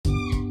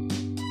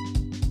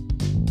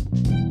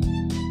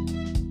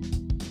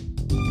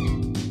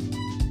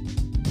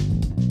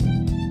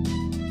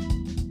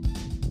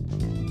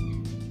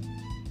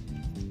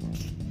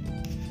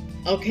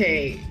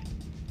Okay,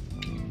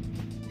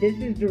 this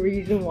is the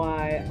reason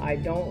why I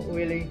don't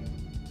really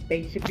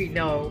basically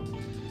know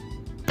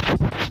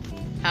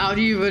how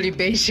do you really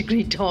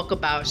basically talk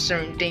about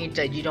certain things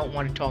that you don't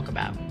want to talk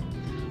about.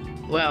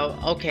 Well,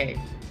 okay,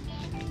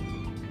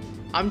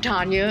 I'm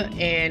Tanya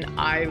and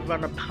I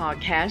run a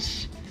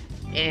podcast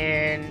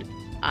and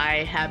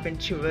I happen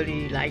to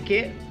really like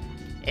it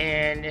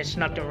and there's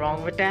nothing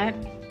wrong with that.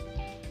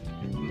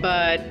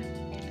 But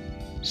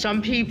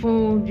some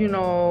people,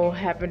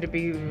 happen to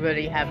be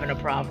really having a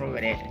problem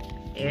with it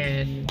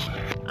and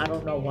I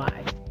don't know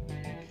why.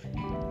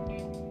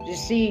 You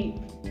see,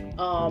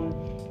 um,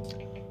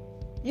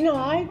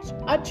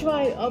 I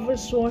try other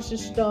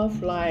sources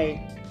stuff like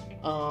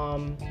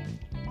um,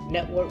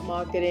 network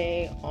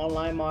marketing,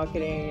 online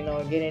marketing.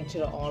 Get into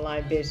the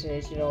online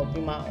business.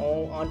 Be my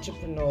own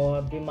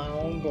entrepreneur, be my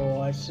own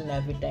boss, and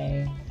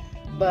everything.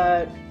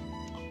 But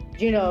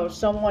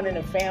someone in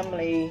the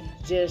family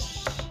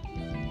just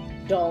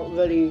don't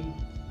really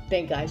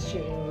think I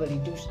shouldn't really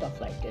do stuff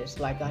like this,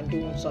 like I'm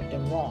doing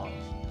something wrong.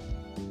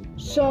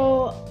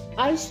 So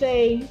I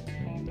say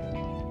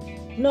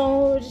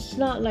no, it's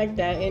not like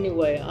that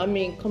anyway. I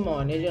mean, come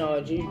on,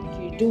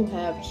 you do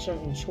have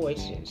certain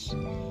choices,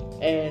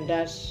 and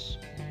that's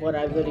what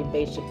I really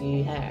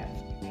basically have.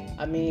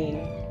 I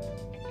mean,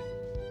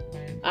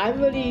 I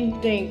really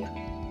think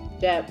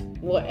that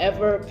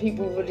whatever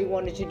people really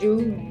wanted to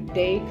do,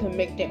 they can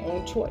make their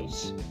own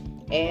choice,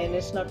 and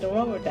there's nothing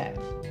wrong with that.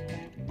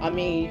 I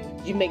mean,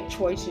 you make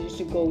choices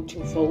to go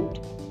to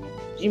vote,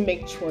 you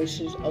make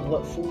choices of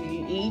what food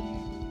you eat,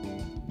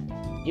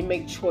 you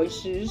make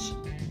choices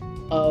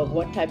of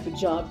what type of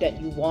job that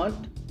you want,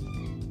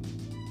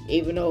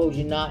 even though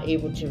you're not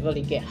able to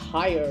really get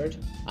hired.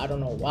 I don't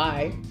know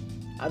why.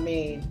 I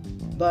mean,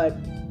 but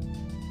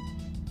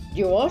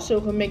you also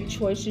can make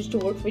choices to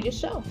work for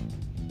yourself.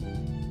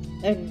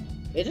 And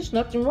there's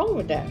nothing wrong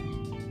with that.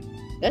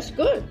 That's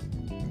good.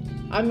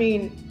 I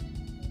mean,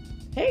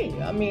 hey,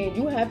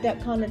 you have that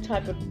kind of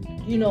type of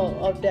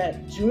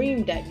that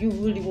dream that you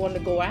really want to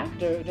go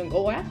after, then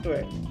go after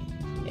it.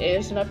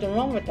 There's nothing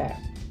wrong with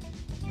that.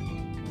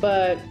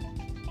 But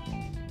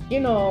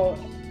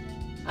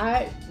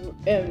I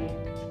am,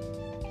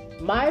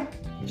 my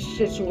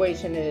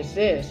situation is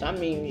this. I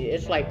mean,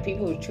 it's like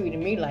people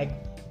treating me like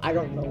I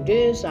don't know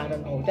this, I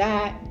don't know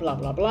that, blah,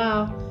 blah,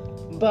 blah.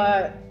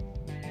 But,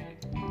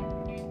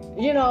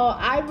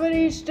 I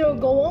really still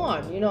go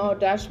on.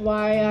 That's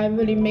why I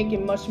really make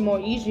it much more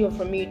easier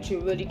for me to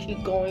really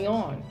keep going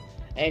on.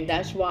 And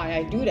that's why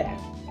I do that.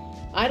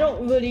 I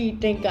don't really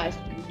think I,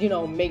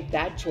 make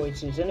bad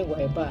choices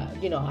anyway, but,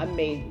 I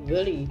made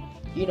really,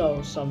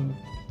 some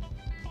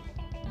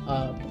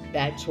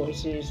bad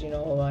choices, and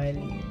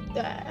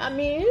I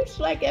mean, it's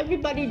like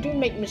everybody do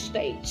make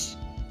mistakes.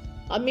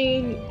 I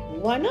mean,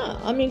 why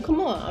not? I mean, come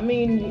on. I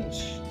mean,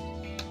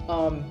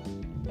 um,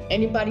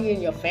 anybody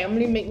in your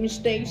family make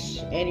mistakes?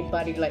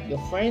 Anybody like your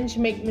friends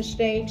make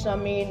mistakes? I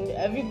mean,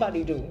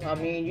 everybody do. I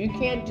mean, you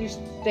can't just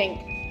think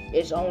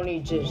it's only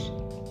just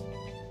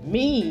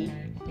me.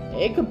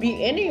 It could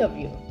be any of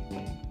you.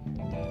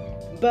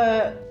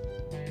 But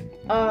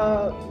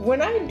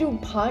when I do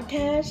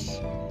podcasts,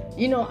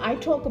 I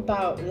talk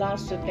about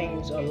lots of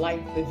things or life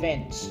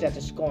events that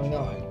is going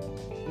on.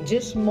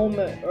 Just a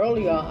moment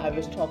earlier, I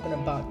was talking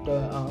about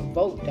the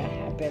vote that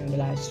happened the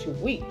last 2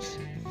 weeks.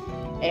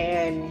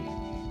 And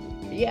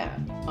yeah,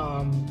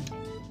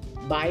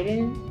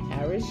 Biden,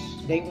 Harris,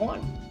 they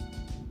won.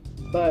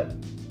 But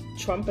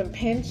Trump and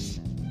Pence,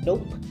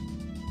 nope,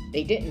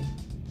 they didn't.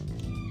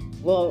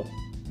 Well,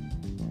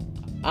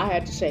 I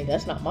had to say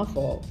that's not my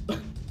fault.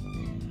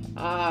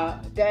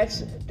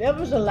 There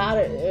was a lot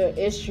of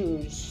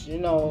issues,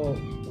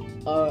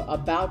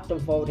 about the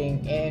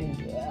voting, and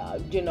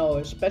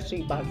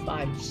especially by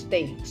 5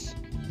 states,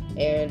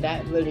 and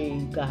that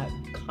really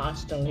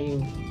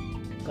constantly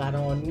got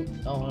on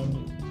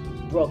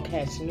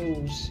broadcast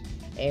news,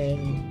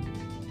 and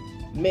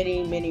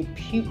many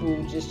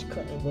people just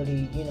couldn't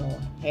really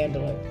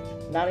handle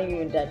it. Not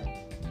even that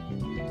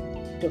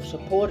the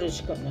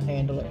supporters couldn't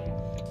handle it,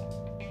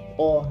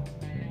 or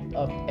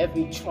of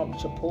every Trump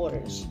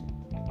supporters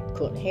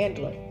couldn't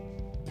handle it.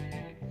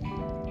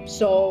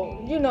 So,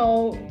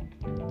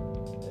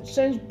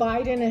 since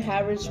Biden and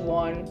Harris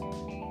won,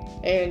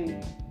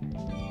 and,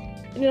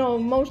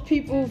 most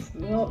people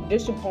felt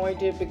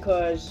disappointed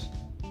because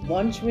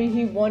once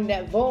he won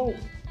that vote,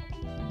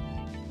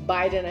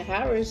 Biden and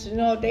Harris,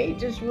 they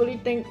just really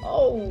think,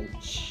 oh,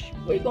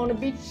 we're going to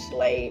be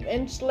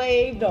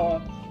enslaved,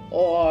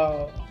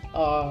 or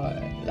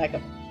like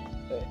a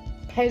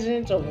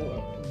peasant or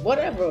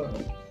whatever.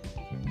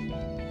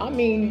 I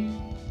mean,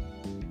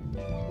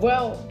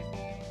 well,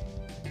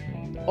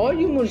 all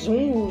you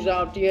Mzungus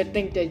out there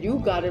think that you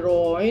got it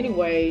all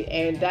anyway,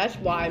 and that's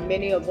why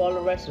many of all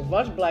the rest of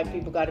us black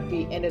people got to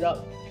be ended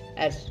up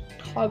as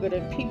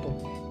targeted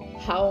people.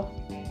 How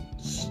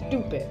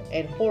stupid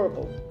and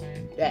horrible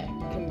that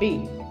can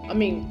be. I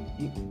mean,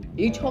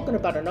 you talking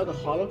about another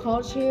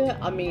Holocaust here?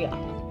 I mean,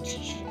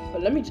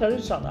 let me tell you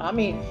something. I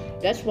mean,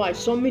 that's why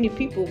so many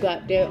people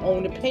got their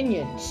own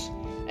opinions.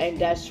 and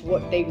that's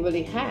what they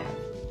really have.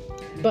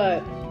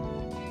 But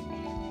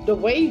the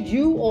way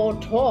you all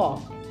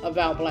talk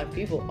about black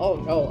people, oh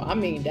no, I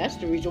mean, that's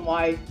the reason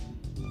why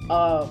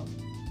uh,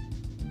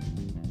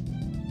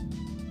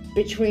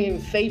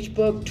 between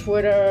Facebook,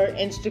 Twitter,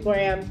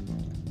 Instagram,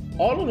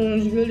 all of them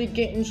is really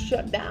getting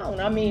shut down.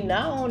 I mean,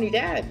 not only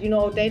that,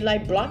 they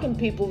like blocking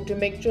people to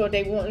make sure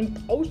they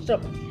won't post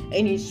up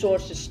any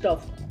sorts of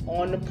stuff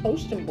on the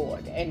posting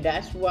board, and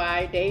that's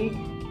why they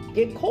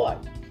get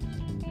caught.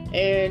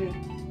 And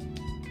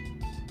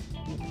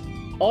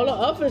all the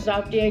others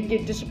out there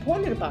get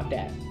disappointed about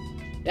that.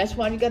 That's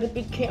why you got to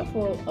be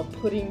careful of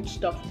putting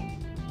stuff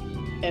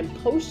and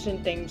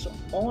posting things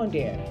on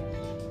there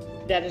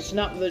that is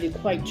not really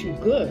quite too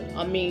good.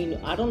 I mean,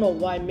 I don't know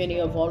why many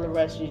of all the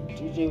rest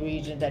of the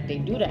reasons that they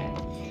do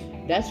that.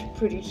 That's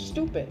pretty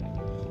stupid.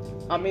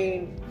 I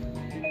mean,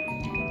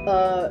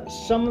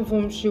 some of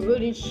them should,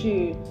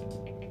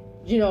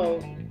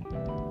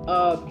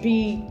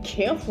 be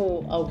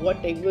careful of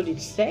what they really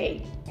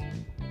say.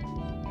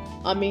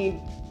 I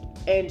mean,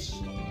 and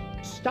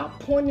stop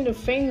pointing the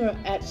finger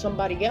at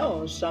somebody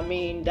else. I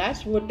mean,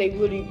 that's what they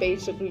really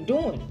basically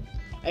doing.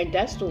 And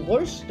that's the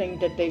worst thing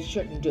that they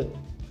shouldn't do.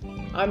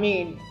 I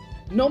mean,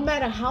 no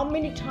matter how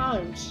many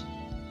times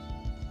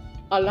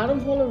a lot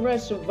of all the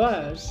rest of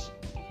us,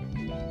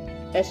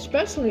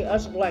 especially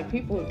us black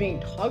people, are being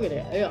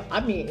targeted.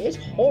 I mean, it's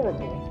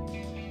horrible.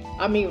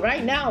 I mean,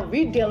 right now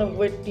we're dealing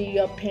with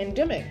the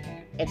pandemic,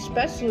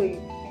 especially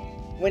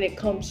when it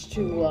comes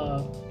to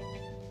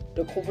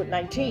the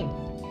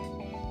COVID-19.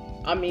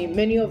 I mean,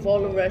 many of all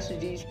the rest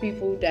of these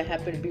people that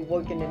happen to be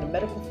working in the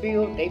medical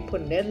field, they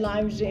putting their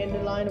lives in the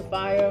line of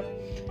fire,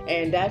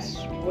 and that's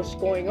what's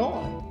going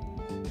on.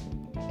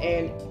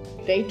 And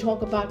they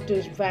talk about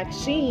this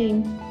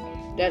vaccine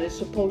that is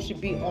supposed to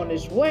be on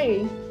its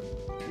way,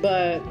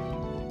 but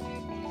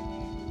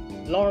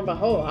lo and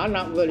behold, I'm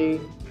not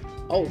really,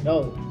 oh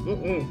no,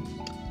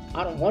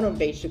 I don't want to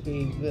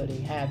basically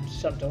really have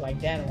something like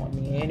that on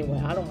me anyway.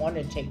 I don't want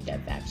to take that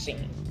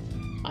vaccine.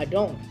 I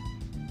don't.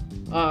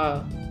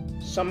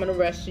 Some of the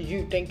rest of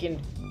you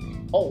thinking,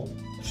 oh,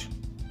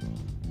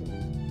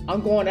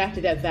 I'm going after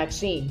that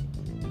vaccine.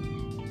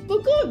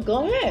 But good,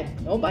 go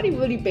ahead. Nobody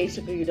really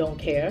basically don't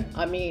care.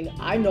 I mean,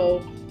 I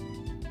know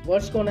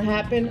what's going to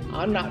happen.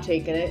 I'm not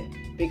taking it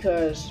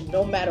because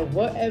no matter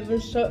whatever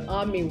certain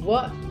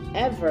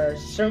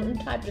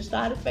types of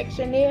side effects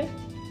in there,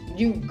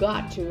 you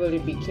got to really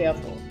be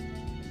careful.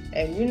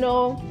 And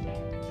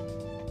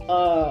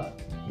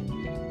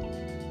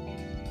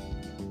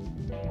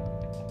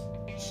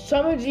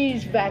some of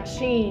these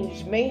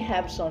vaccines may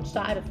have some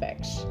side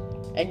effects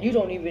and you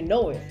don't even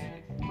know it.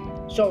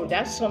 So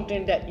that's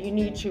something that you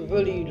need to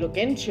really look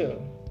into.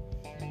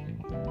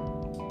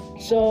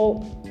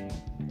 So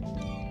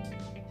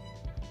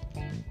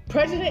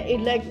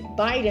President-elect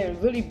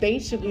Biden really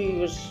basically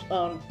was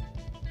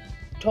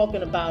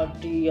talking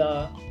about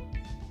the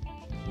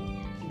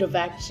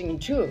vaccine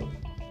too.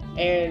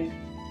 And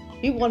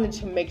he wanted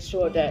to make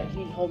sure that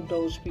he helped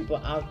those people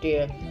out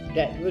there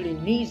that really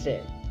needs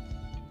it.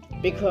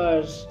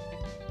 Because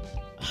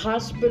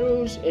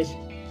hospitals is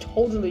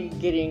totally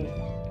getting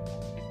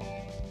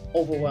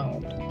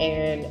overwhelmed,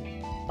 and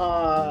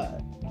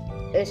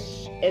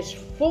it's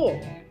full.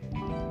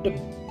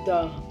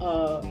 The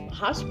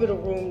hospital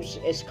rooms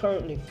is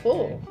currently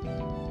full.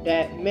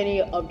 That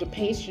many of the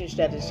patients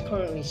that is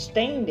currently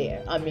staying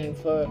there, I mean,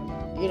 for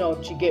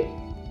to get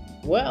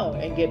well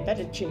and get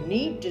better, to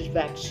need this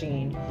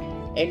vaccine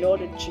in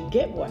order to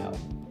get well.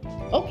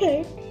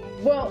 Okay,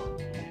 well,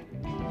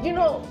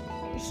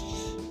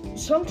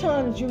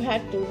 sometimes you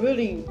have to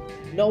really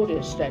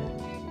notice that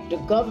the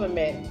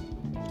government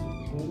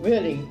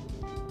really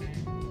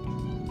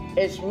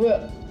is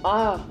real.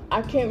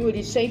 I can't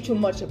really say too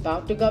much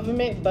about the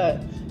government,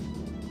 but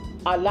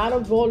a lot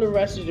of all the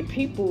rest of the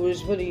people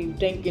is really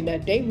thinking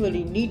that they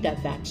really need that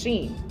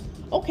vaccine.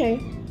 Okay,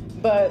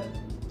 but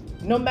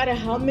no matter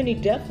how many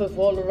deaths of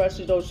all the rest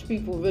of those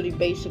people really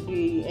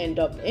basically end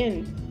up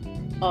in,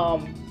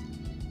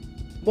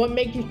 what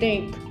makes you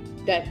think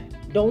that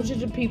those are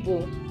the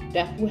people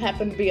who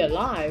happen to be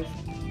alive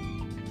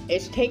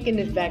is taking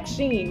this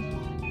vaccine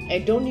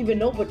and don't even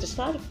know what the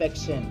side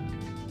effects in?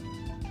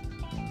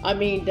 I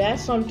mean,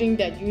 that's something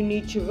that you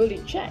need to really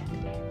check.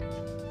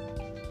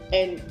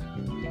 And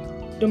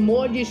the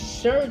more you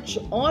search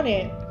on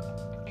it,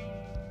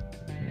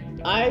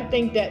 I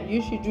think that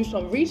you should do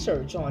some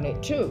research on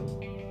it too.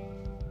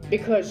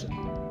 Because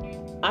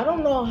I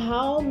don't know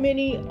how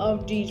many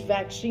of these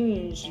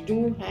vaccines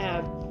do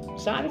have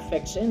side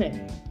effects in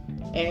it.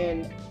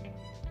 And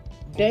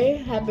they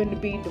happen to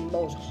be the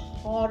most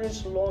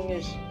hardest,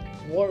 longest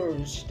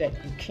words that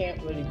you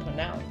can't really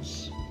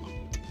pronounce.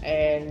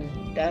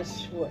 And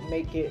that's what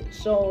make it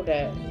so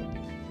that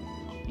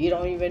you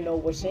don't even know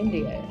what's in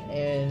there.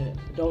 And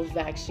those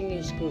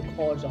vaccines could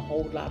cause a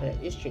whole lot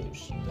of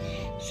issues.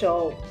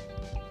 So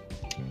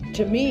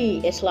to me,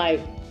 it's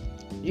like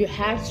you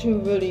have to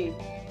really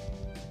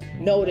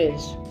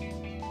notice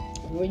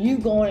when you're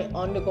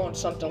undergoing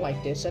something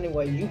like this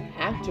anyway, you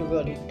have to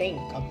really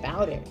think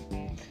about it.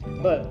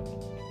 But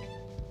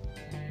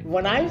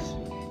when I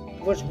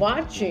was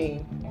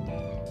watching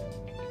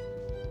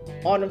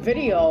on a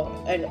video,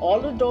 and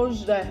all of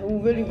those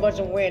who really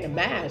wasn't wearing a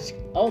mask,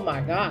 oh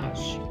my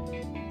gosh,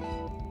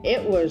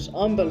 it was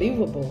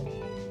unbelievable.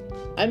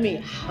 I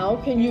mean, how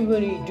can you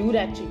really do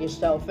that to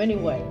yourself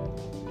anyway?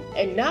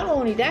 And not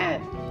only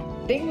that,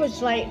 they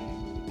was like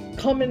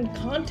come in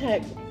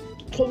contact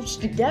close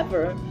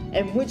together,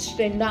 and which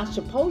they're not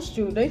supposed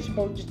to. They're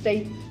supposed to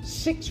stay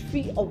 6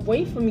 feet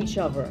away from each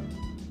other.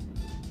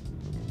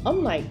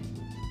 I'm like,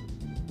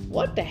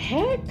 what the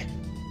heck?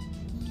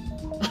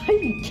 Are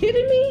you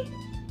kidding me?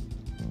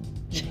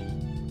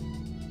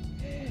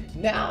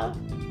 Now,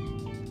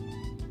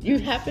 you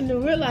happen to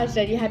realize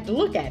that you have to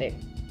look at it.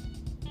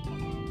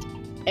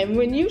 And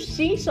when you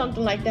see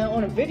something like that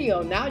on a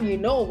video, now you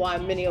know why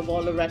many of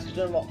all the rest of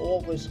them are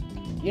always,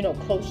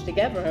 close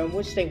together, and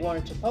which they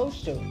weren't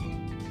supposed to.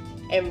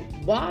 And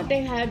while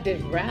they had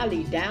this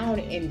rally down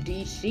in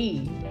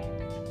DC,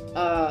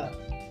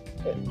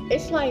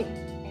 it's like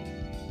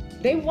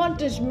they want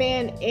this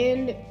man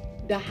in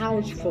the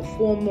House for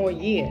 4 more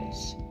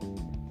years.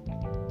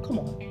 Come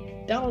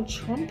on, Donald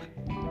Trump,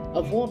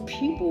 of all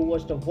people,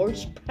 was the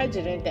worst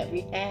president that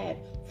we had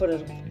for the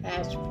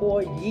past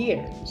 4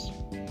 years.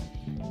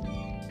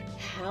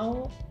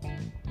 How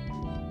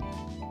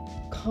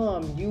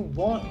come you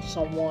want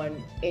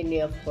someone in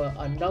there for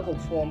another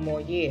 4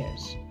 more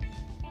years?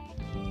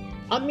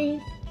 I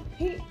mean,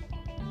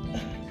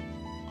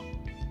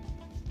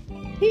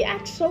 he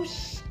acts so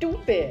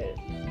stupid,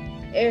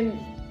 and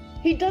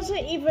he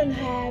doesn't even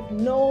have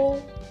no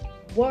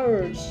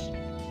words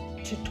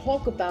to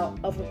talk about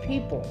other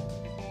people.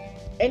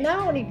 And not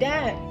only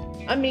that,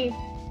 I mean,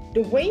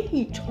 the way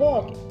he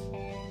talks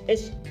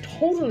is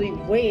totally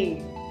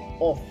way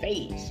off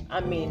base.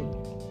 I mean,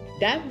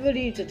 that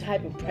really is the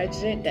type of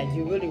president that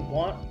you really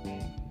want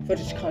for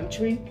this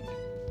country.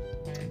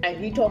 And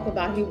he talk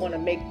about he want to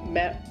make,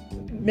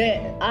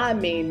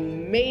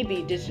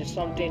 maybe this is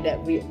something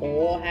that we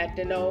all had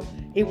to know.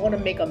 He want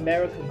to make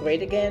America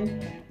great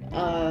again.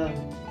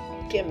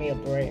 Give me a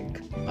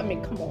break. I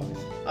mean, come on.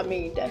 I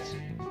mean,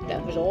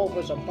 that was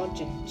always a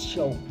bunch of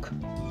joke.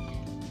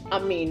 I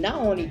mean, not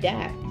only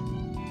that,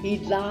 he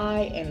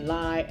lie and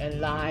lie and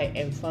lie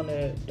in front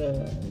of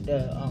the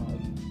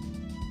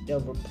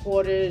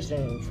reporters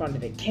and in front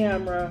of the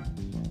camera.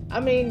 I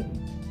mean,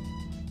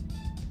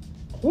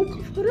 who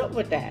could put up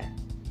with that?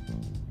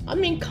 I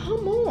mean,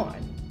 come on.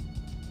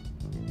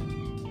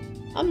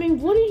 I mean,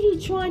 what is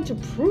he trying to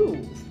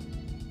prove?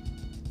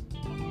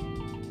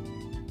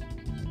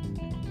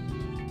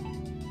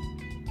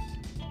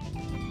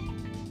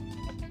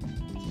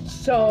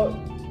 So,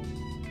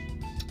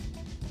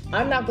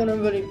 I'm not going to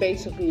really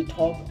basically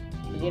talk,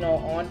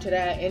 onto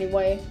that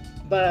anyway.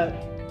 But,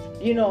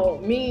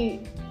 me,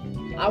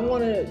 I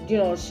want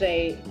to,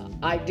 say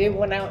I did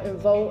went out and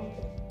vote.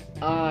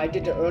 I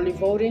did the early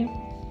voting,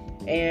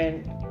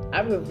 and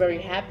I was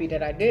very happy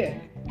that I did.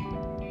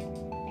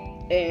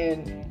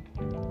 And,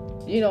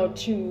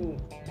 to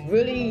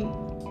really,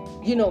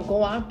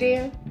 go out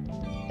there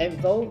and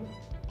vote,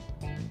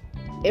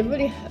 it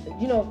really,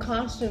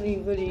 constantly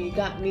really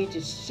got me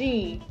to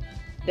see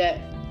that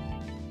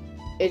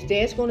is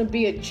there's going to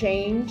be a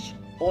change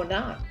or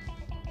not.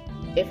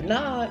 If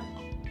not,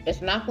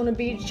 it's not going to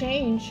be a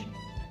change.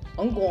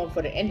 I'm going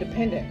for the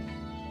independent.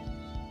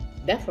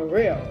 That's for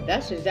real.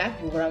 That's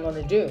exactly what I'm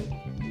going to do.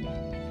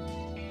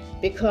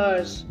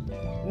 Because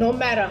no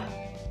matter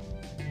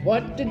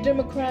what the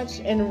Democrats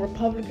and the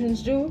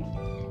Republicans do,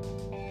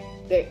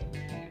 they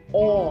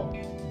all,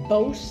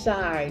 both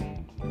sides,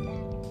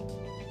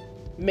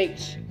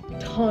 makes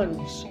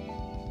tons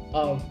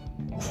of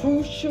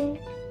crucial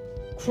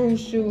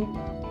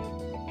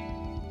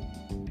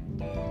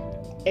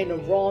in the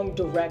wrong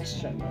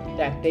direction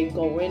that they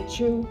go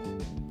into.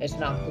 It's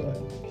not good.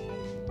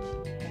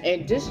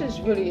 And this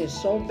is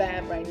so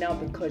bad right now,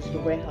 because the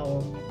way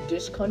how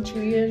this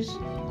country is,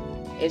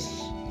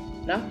 it's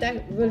not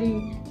that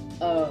really,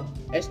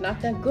 it's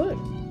not that good.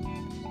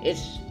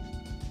 It's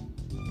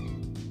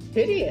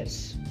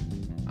hideous.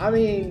 I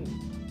mean,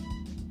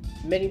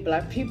 many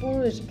black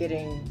people is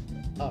getting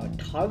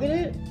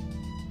targeted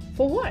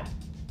for what?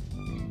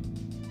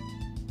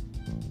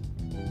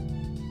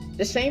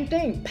 The same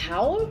thing,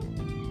 power?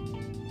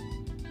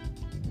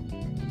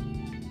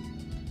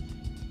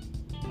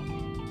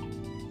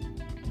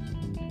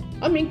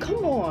 I mean,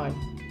 come on.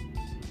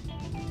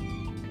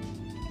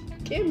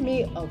 Give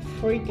me a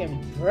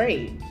freaking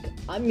break.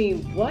 I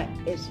mean, what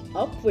is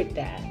up with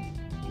that?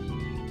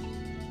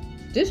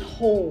 This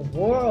whole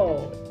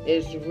world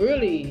is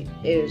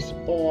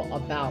all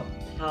about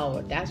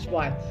power. That's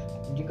why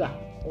you got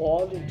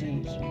all of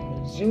these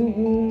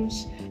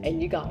Mizungus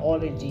and you got all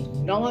of these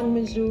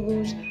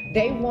non-Mizungus.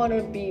 They want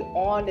to be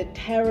on the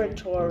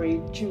territory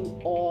to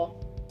all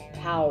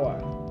power.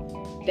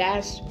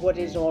 That's what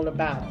it's all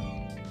about.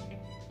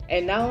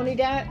 And not only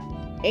that,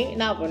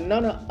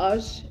 none of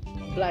us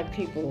black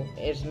people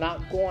is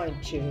not going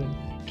to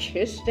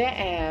kiss their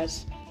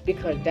ass,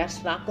 because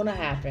that's not going to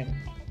happen.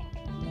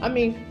 I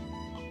mean,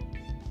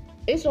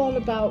 It's all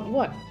about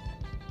what?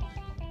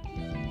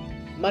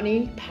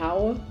 Money,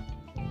 power,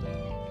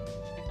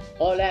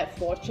 all that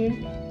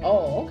fortune.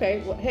 Oh,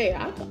 okay. Well, hey,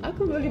 I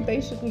could really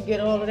basically get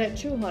all of that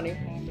too, honey.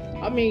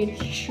 I mean,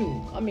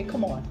 shoot. I mean,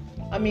 come on.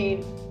 I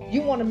mean,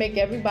 you want to make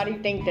everybody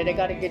think that they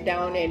got to get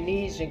down on their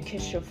knees and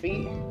kiss your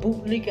feet,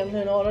 boot licking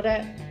and all of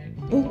that.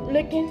 Boot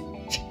licking?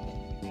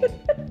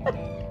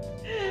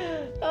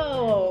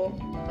 No.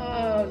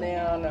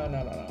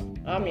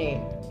 I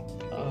mean,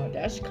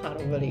 that's kind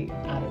of really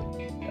out of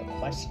the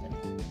question.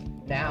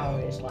 Now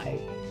it's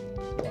like,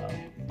 well,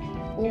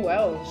 who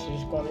else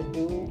is going to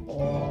do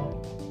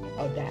all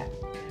of that?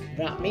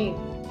 Not me.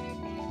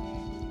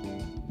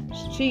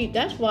 See,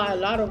 that's why a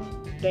lot of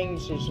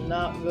things is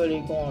not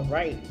really going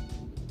right.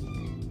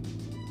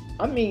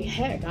 I mean,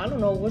 heck, I don't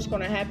know what's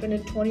going to happen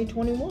in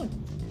 2021.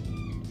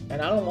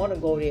 And I don't want to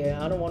go there.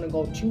 I don't want to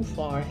go too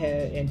far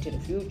ahead into the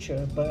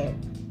future. But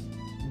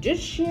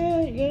this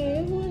year, yeah,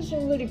 it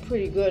wasn't really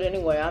pretty good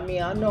anyway. I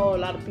mean, I know a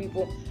lot of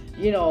people,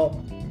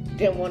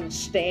 didn't want to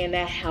stay in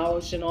that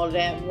house and all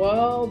that.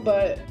 Well,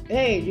 but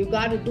hey, you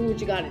got to do what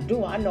you got to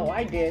do. I know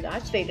I did. I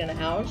stayed in the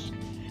house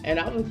and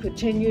I would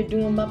continue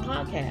doing my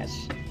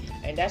podcast.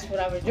 And that's what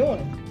I was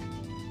doing.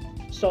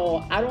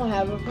 So I don't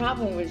have a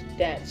problem with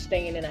that,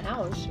 staying in the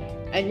house.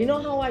 And you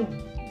know how I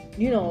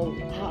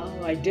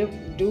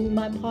do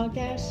my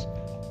podcast?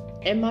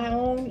 In my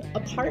own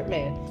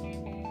apartment,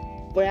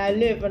 where I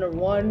live in a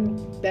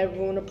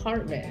 1-bedroom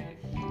apartment.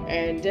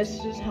 And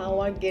this is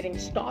how I'm getting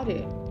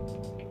started.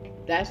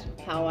 That's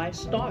how I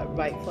start,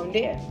 right from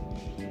there.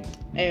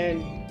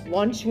 And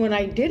once when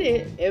I did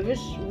it, it was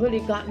really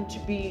gotten to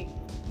be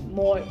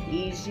more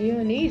easier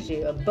and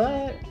easier.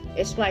 But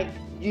it's like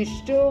you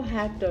still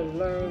have to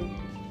learn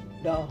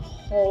the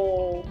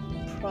whole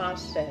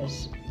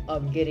process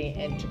of getting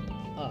into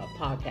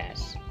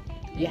podcasts.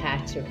 You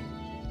have to.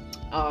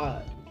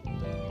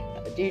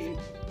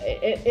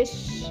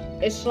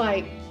 It's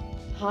like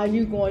how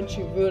you going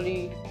to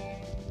really,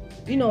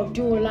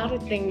 do a lot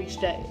of things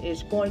that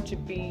is going to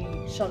be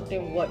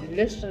something what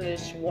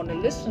listeners want to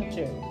listen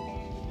to.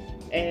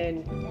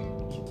 And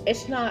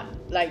it's not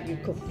like you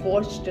could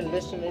force the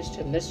listeners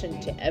to listen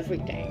to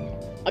everything.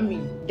 I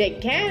mean, they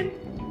can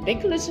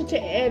listen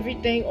to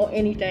everything or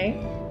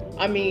anything.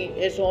 I mean,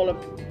 it's all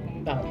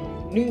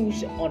about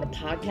news on a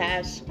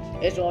podcast.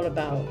 It's all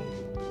about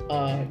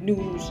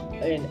news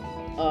and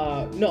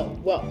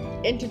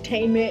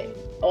entertainment.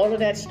 All of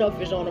that stuff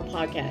is on a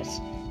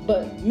podcast.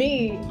 But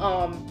me,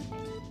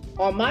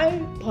 on my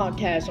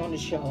podcast on the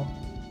show,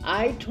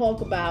 I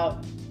talk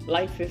about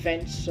life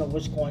events of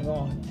what's going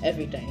on,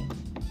 everything.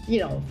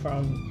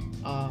 From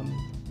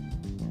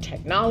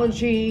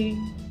technology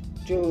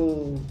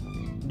to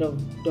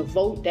the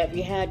vote that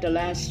we had the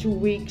last 2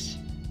 weeks,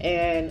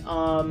 and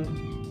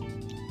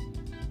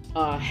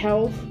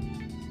health,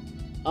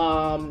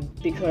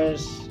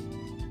 because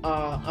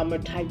I'm a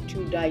type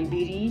 2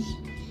 diabetes,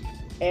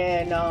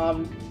 and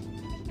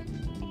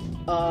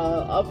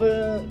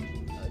other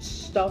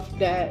stuff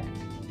that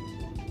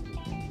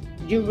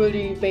you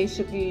really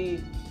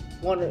basically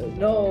want to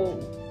know.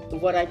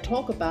 What I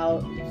talk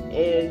about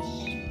is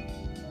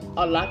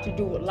a lot to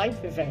do with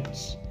life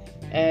events,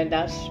 and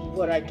that's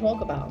what I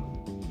talk about.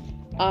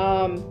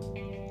 I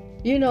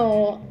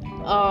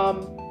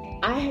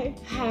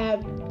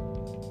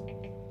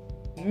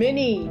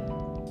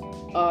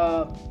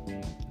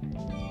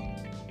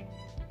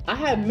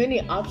have many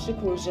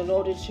obstacles in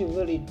order to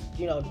really,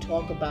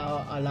 talk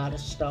about a lot of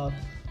stuff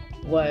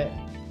what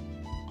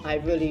I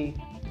really,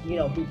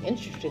 be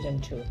interested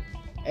into.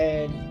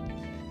 And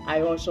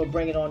I also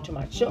bring it onto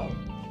my show.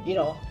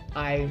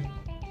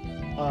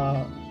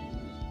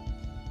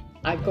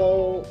 I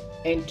go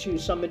into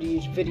some of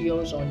these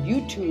videos on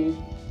YouTube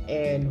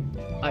and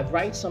I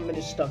write some of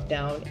this stuff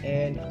down,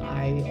 and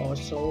I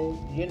also,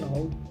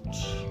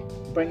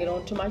 bring it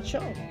onto my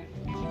show.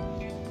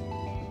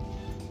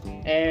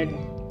 And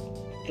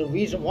the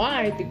reason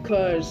why,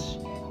 because,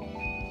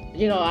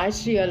 I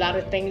see a lot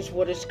of things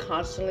what is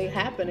constantly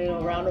happening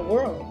around the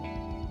world.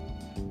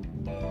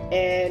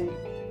 And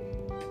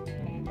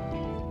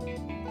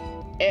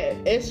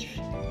it's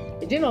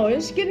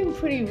getting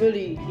pretty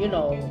really,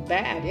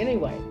 bad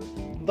anyway.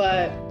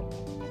 But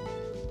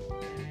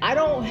I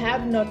don't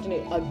have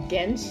nothing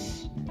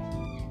against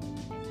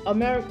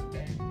America.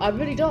 I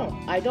really don't.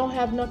 I don't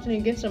have nothing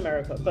against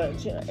America.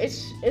 But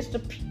it's the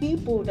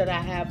people that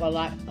I have a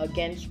lot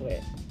against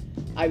with.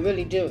 I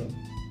really do.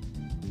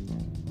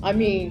 I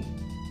mean,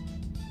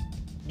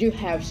 you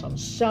have some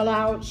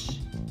sellouts.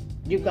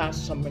 You got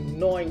some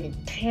annoying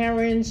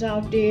Karens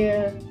out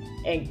there,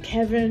 and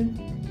Kevin.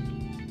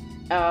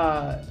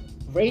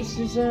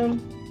 Racism,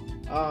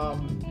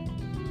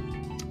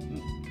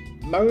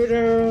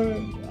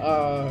 murder,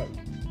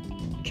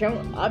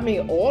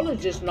 all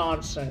of this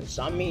nonsense.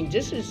 I mean,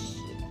 this is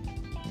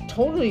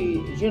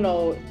totally,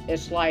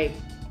 it's like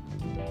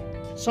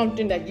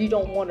something that you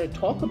don't want to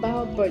talk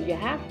about, but you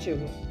have to.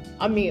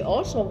 I mean,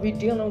 also we're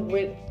dealing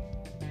with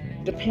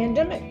the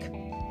pandemic.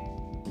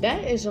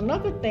 That is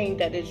another thing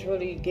that is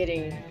really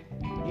getting,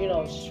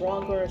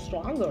 stronger and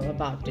stronger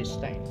about this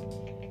thing.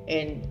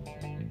 And,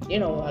 a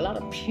lot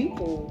of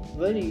people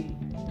really,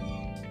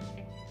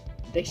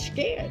 they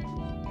scared.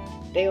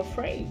 They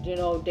afraid.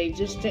 They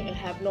just didn't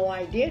have no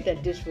idea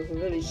that this was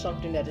really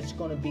something that is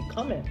going to be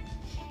coming.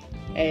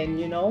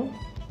 And,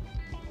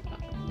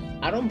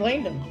 I don't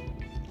blame them.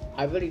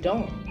 I really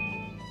don't.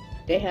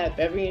 They have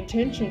every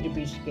intention to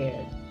be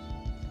scared.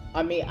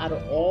 I mean, out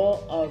of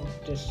all of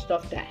the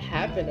stuff that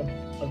happened,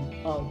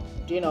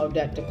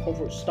 that the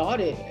COVID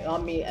started, I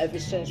mean, ever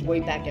since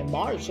way back in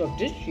March of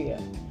this year,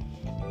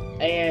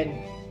 and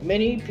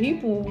many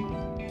people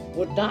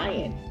were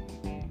dying.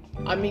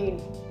 I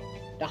mean,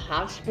 the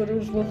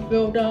hospitals were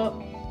filled up,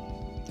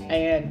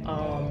 and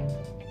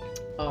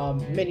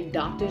many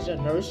doctors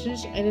and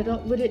nurses ended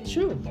up with it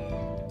too.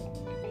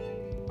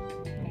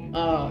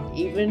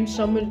 Even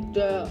some of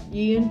the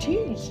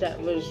ENTs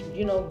that was,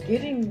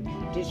 getting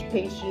these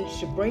patients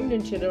to bring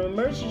them to the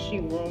emergency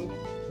room,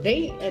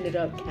 they ended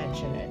up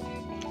catching it.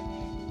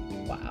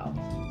 Wow.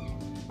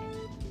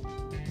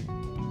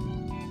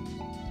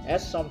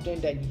 That's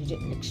something that you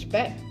didn't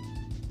expect.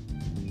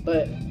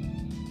 But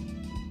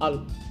a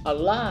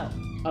lot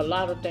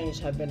of things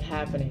have been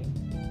happening.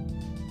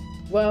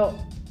 Well,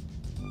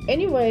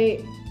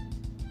 anyway,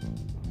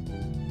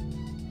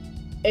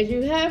 if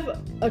you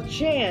have a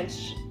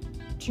chance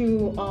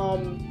to,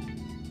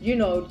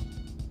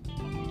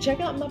 check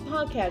out my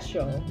podcast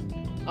show,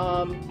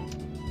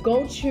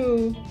 go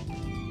to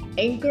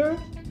anchor.fm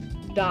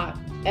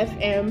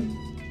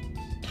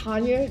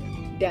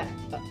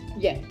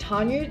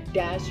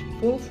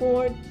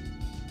Tanya-Fulford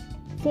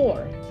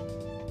 4,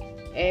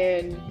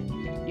 and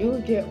you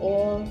will get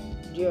all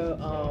your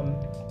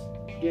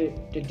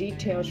the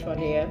details from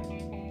there.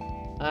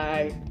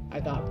 I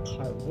got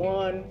part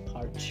 1,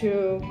 part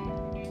 2.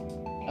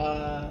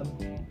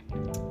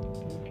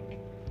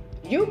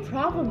 You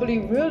probably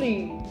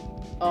really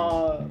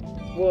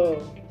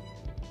will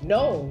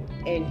know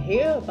and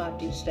hear about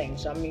these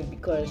things. I mean,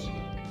 because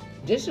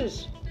this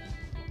is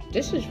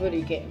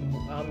really getting,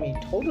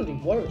 totally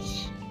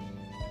worse.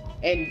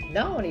 And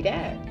not only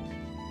that,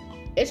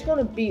 it's going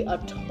to be a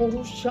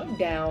total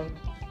shutdown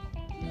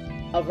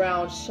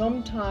around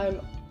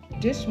sometime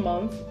this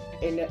month,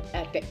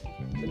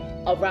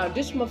 around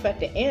this month at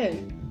the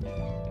end,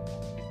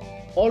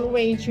 all the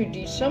way into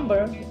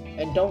December,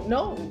 and don't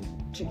know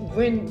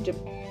when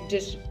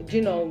this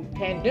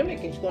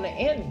pandemic is going to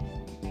end.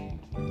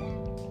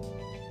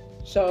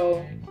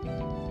 So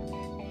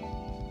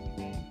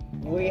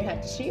we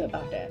have to see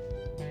about that.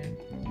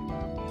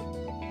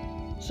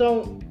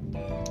 So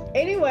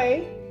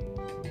anyway,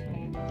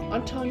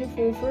 I'm Tanya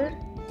Fulford,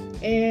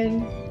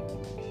 and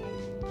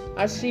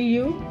I see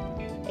you.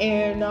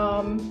 And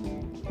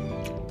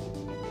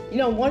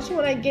once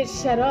when I get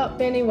set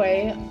up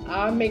anyway,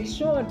 I'll make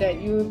sure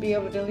that you will be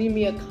able to leave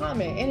me a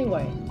comment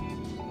anyway.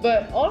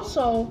 But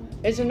also,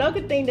 there's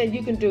another thing that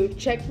you can do.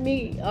 Check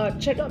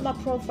out my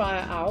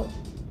profile out.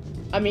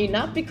 I mean,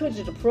 not because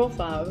of the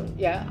profile.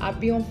 Yeah, I'll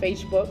be on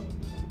Facebook.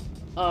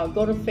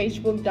 Go to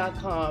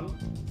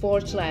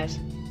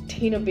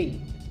facebook.com/Tina B.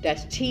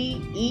 That's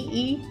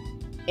TEENAB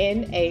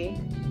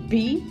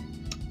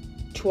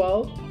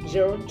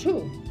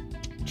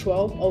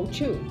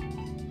 1202.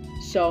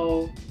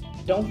 So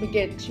don't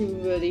forget to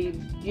really,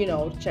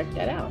 check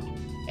that out.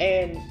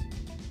 And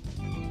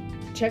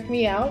check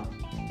me out.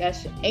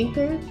 That's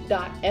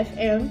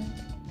anchor.fm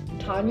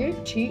Tanya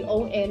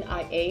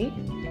TONIA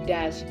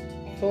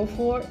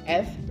 -Fulford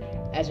F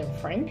as in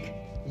Frank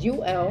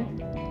UL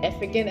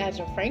F again as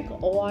in Frank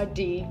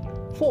ORD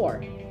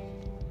 4.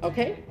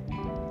 Okay?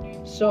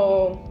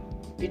 So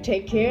you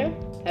take care,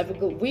 have a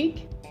good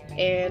week,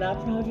 and I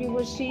probably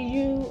will see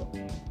you.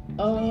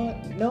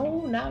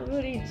 No, not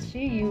really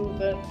see you,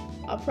 but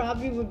I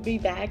probably would be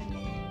back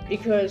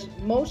because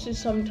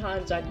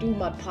sometimes I do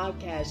my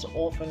podcast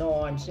off and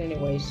on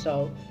anyway.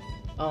 So,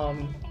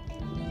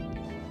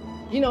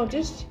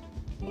 just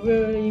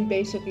really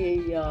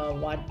basically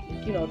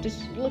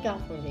just look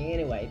out for me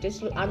anyway.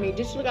 Just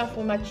look out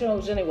for my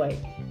shows anyway.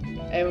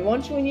 And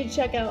when you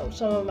check out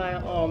some of my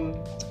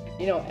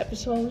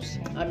episodes,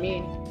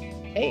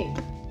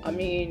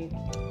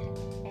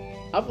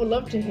 I would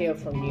love to hear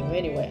from you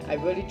anyway. I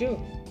really do.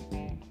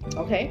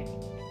 Okay?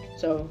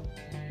 So,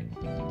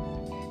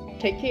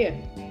 take care.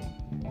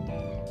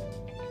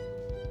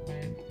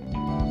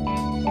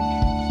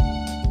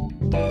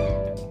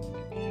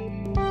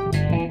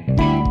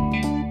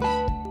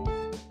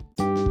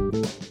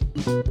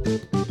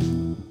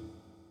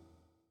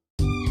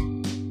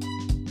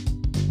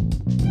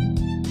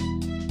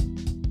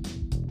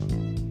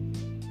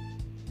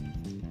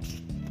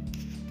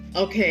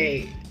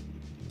 Okay,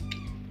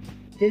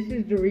 this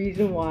is the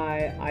reason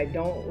why I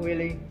don't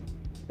really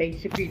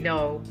basically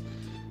know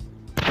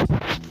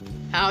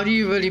how do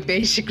you really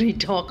basically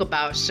talk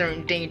about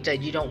certain things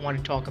that you don't want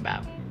to talk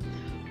about.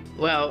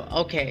 Well,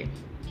 okay,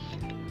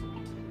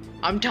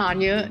 I'm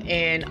Tanya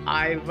and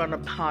I run a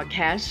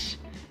podcast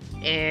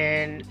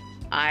and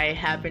I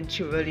happen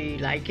to really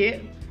like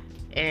it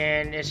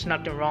and there's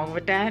nothing wrong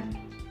with that.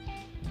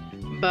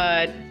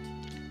 But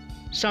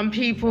some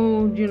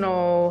people,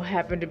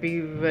 happen to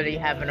be really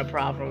having a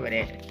problem with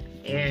it.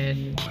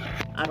 And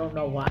I don't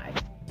know why.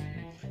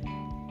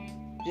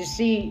 You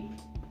see,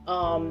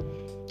 um,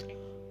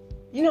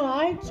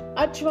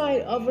 I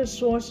tried other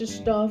sources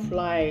stuff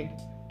like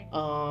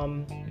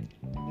um,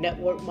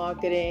 network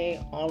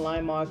marketing,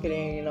 online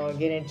marketing,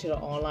 get into the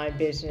online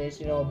business,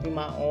 be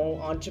my own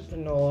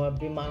entrepreneur,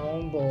 be my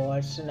own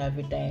boss and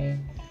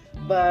everything.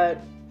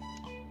 But,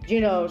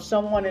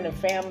 someone in the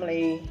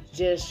family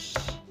just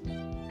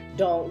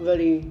don't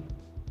really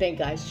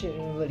think I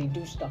shouldn't really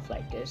do stuff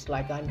like this,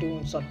 like I'm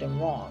doing something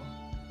wrong.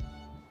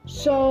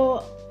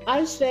 So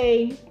I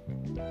say,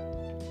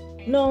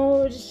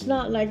 no, it's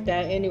not like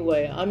that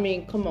anyway. I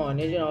mean, come on,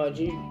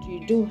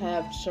 you do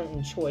have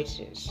certain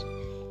choices,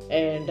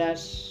 and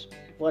that's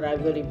what I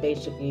really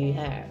basically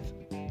have.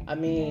 I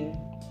mean,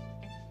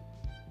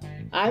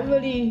 I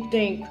really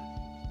think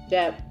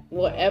that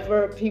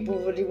whatever people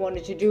really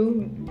wanted to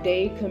do,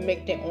 they can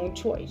make their own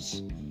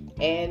choice,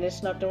 and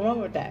there's nothing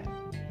wrong with that.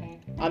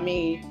 I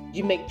mean,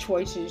 you make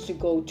choices to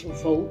go to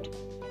vote.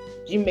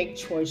 You make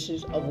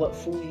choices of what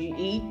food you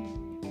eat.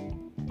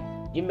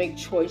 You make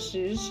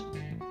choices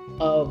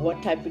of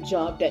what type of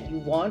job that you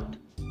want.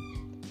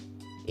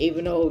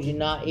 Even though you're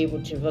not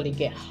able to really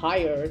get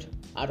hired,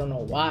 I don't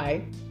know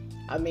why.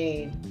 I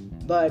mean,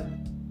 but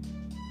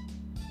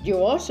you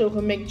also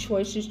can make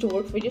choices to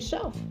work for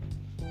yourself.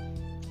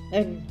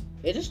 And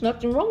there's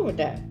nothing wrong with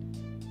that.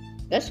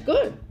 That's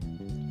good.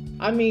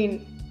 I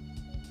mean,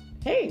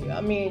 hey,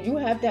 you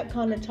have that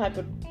kind of type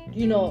of,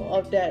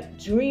 of that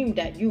dream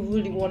that you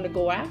really want to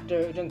go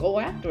after, then go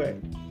after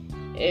it.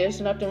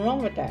 There's nothing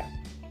wrong with that.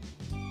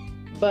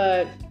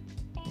 But,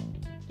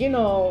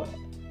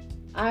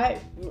 I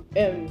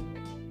am,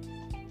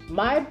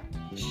 my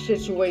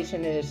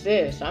situation is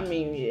this. I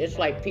mean, it's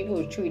like people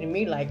are treating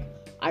me like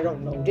I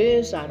don't know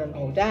this, I don't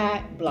know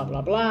that, blah,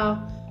 blah,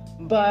 blah.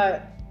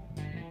 But,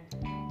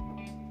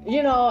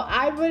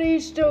 I really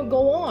still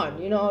go on.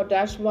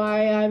 That's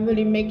why I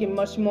really make it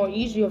much more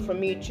easier for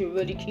me to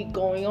really keep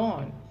going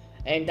on.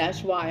 And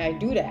that's why I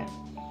do that.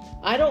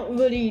 I don't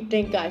really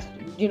think I,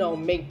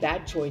 make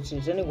bad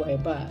choices anyway,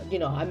 but,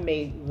 I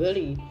made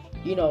really,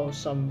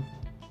 some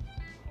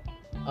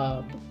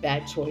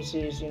bad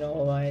choices, and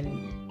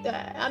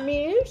I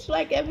mean, it's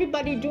like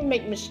everybody do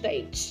make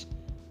mistakes.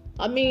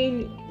 I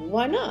mean,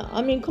 why not?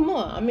 I mean, come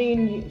on. I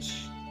mean,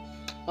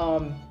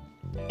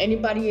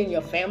 anybody in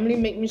your family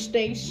make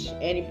mistakes?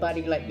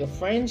 Anybody like your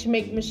friends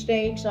make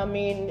mistakes? I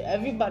mean,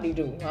 everybody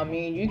do. I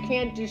mean, you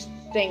can't just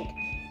think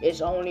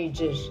it's only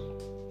just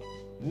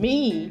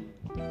me.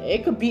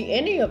 It could be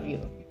any of you.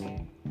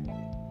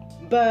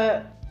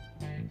 But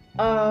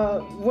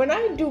when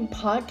I do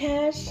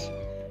podcasts,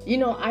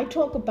 I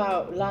talk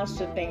about lots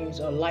of things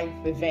or life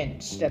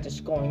events that is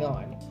going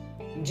on.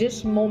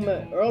 Just a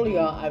moment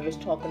earlier, I was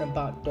talking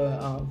about the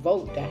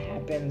vote that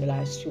happened the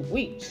last 2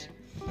 weeks.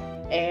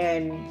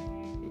 And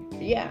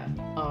yeah,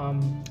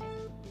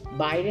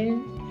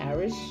 Biden,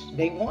 Harris,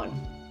 they won.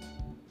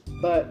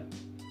 But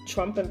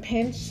Trump and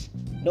Pence,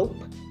 nope,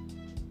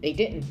 they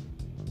didn't.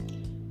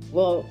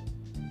 Well,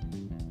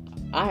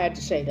 I had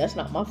to say that's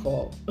not my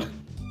fault.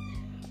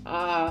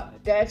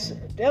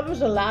 There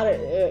was a lot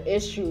of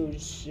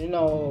issues,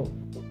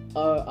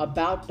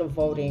 about the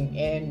voting,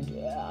 and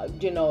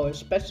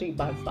especially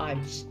by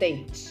 5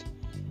 states,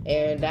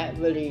 and that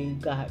really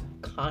got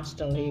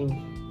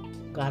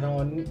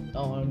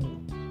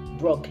on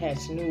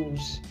broadcast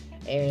news,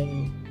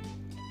 and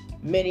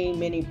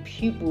many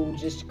people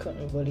just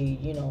couldn't really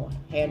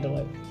handle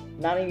it.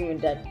 Not even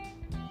that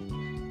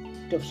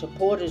the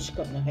supporters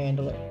couldn't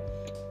handle it,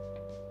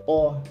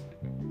 or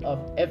of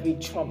every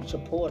Trump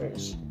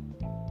supporters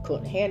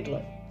couldn't handle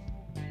it.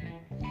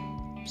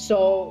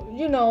 So,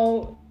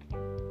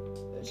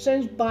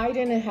 since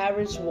Biden and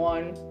Harris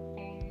won,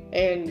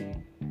 and,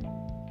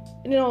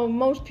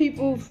 most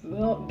people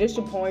felt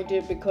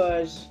disappointed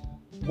because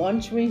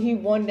once he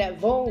won that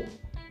vote,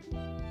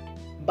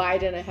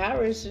 Biden and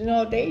Harris,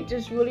 they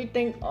just really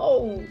think,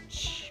 oh,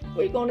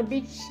 we're going to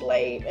be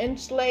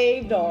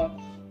enslaved,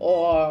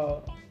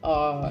 or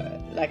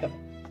like a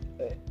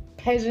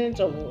peasant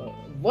or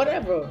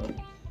whatever.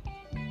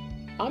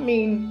 I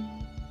mean,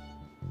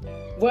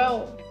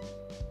 well,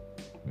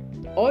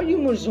 all you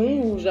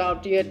Mzungus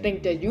out there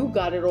think that you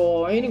got it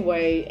all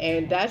anyway,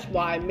 and that's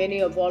why many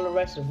of all the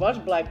rest of us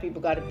black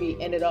people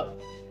ended up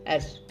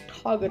as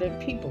targeted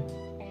people.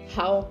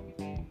 How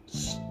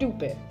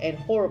stupid and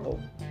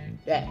horrible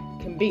that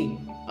can be.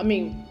 I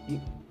mean,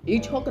 you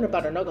talking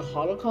about another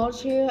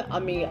Holocaust here? I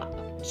mean,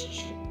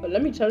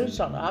 let me tell you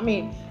something. I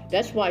mean,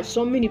 that's why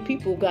so many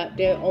people got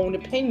their own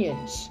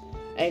opinions,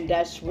 and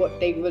that's what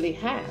they really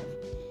have.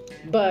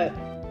 But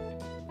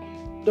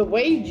the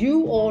way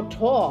you all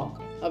talk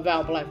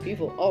about black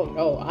people, oh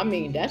no, I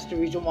mean, that's the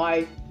reason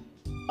why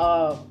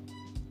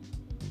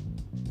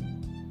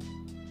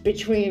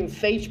between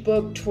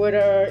Facebook,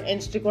 Twitter,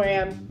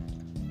 Instagram,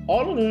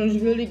 all of them is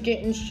really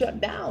getting shut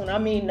down. I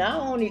mean,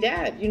 not only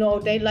that,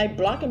 they like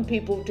blocking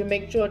people to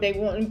make sure they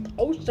won't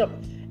post up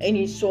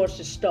any sorts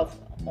of stuff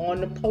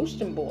on the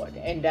posting board,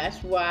 and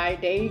that's why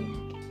they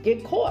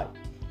get caught.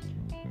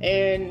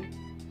 And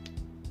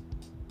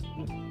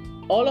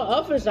all the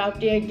others out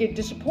there get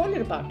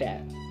disappointed about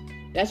that.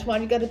 That's why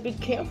you got to be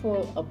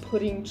careful of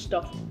putting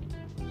stuff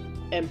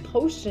and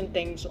posting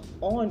things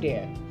on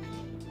there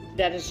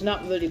that is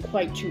not really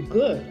quite too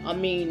good. I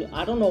mean,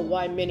 I don't know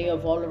why many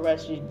of all the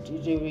rest of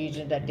the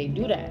reason that they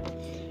do that.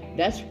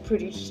 That's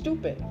pretty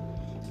stupid.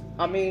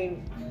 I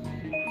mean,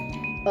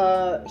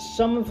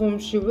 some of them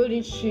should,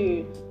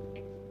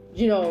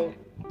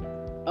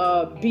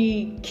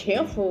 be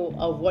careful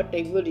of what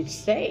they really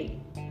say.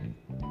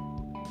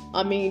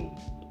 I mean,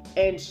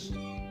 and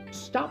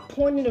stop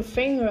pointing the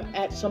finger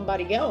at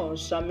somebody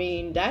else. I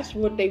mean, that's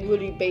what they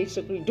really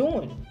basically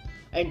doing.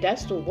 And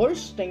that's the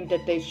worst thing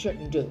that they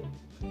shouldn't do.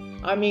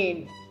 I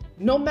mean,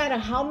 no matter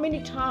how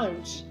many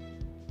times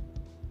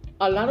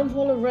a lot of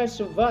all the rest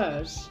of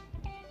us,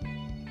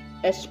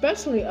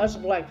 especially us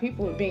black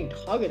people, are being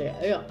targeted.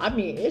 I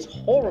mean, it's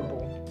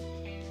horrible.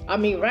 I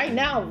mean, right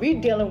now we're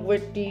dealing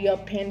with the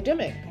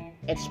pandemic,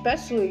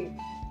 especially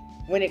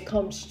when it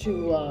comes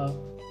to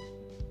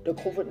the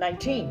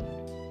COVID-19.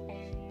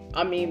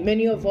 I mean,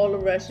 many of all the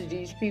rest of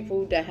these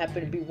people that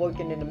happen to be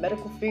working in the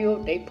medical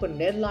field, they putting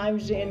their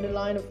lives in the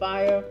line of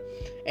fire,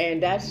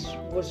 and that's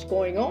what's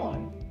going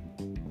on.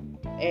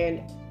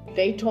 And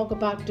they talk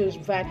about this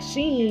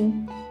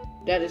vaccine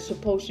that is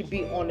supposed to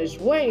be on its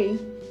way,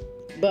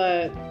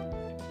 but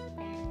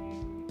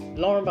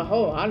lo and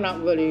behold, I'm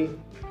not really,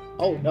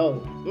 oh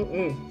no,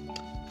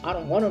 I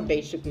don't want to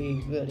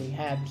basically really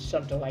have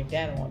something like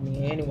that on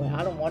me anyway.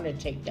 I don't want to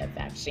take that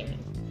vaccine.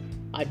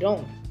 I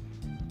don't.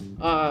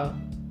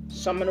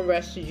 Some of the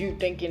rest of you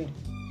thinking,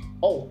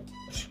 oh,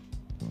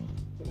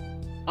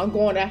 I'm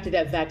going after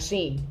that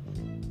vaccine.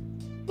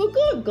 But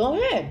good,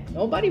 go ahead.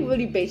 Nobody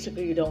really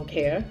basically don't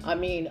care. I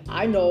mean,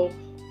 I know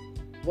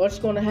what's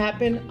going to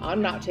happen.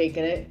 I'm not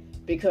taking it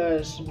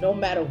because no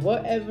matter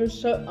whatever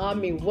certain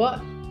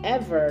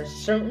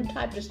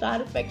types of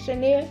side effects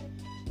in there,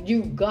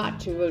 you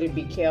got to really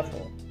be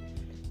careful.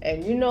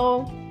 And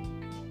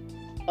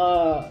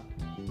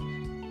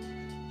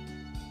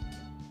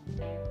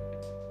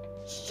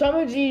some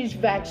of these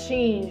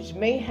vaccines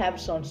may have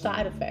some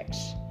side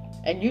effects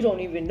and you don't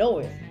even know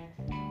it.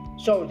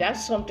 So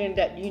that's something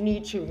that you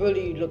need to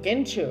really look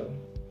into.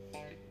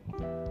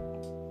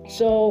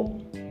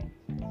 So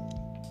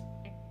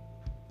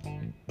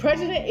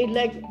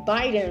President-elect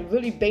Biden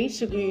really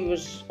basically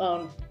was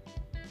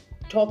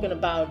talking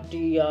about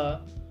the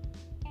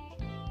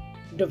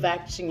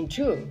vaccine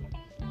too.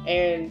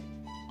 And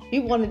he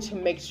wanted to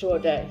make sure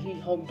that he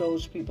helped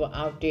those people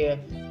out there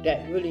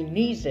that really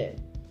needs it.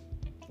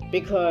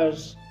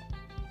 Because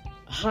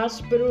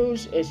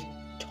hospitals is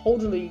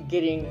totally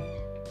getting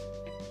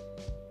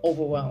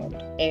overwhelmed,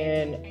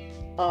 and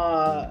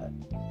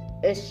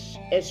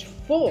it's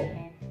full.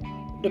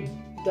 The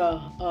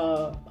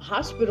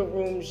hospital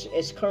rooms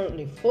is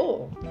currently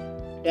full.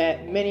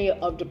 That many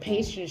of the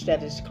patients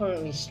that is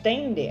currently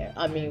staying there,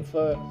 I mean,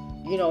 for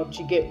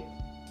to get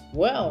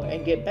well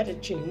and get better,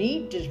 to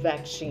need this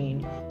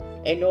vaccine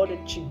in order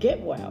to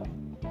get well.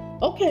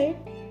 Okay,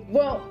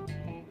 well,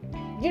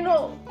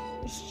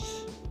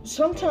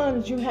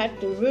 sometimes you have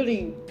to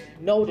really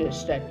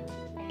notice that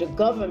the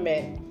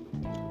government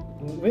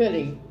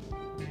really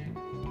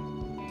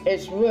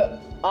is real.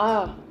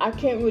 I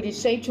can't really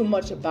say too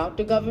much about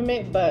the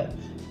government, but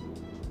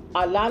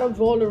a lot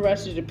of all the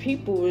rest of the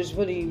people is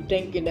really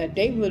thinking that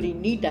they really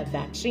need that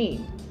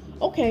vaccine.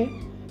 Okay,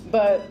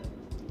 but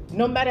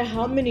no matter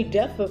how many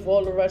deaths of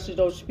all the rest of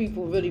those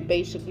people really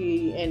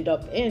basically end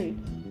up in,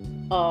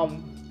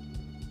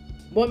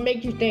 what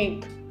makes you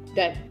think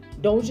that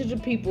those are the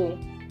people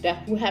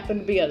who happen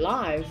to be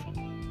alive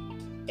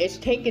is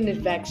taking this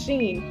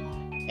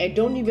vaccine and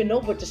don't even know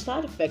what the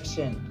side effects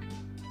in?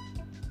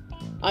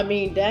 I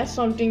mean, that's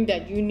something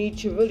that you need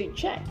to really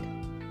check.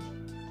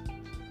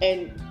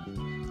 And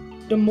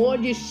the more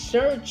you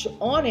search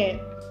on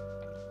it,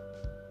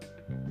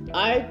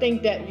 I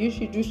think that you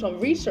should do some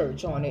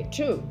research on it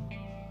too.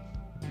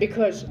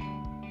 Because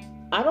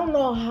I don't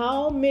know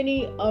how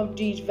many of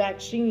these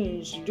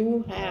vaccines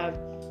do have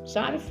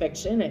side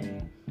effects in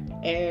it.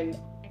 And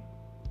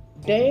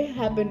they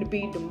happen to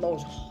be the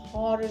most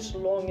hardest,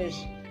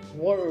 longest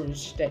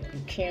words that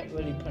you can't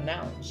really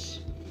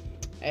pronounce.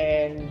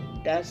 And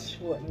that's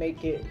what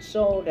make it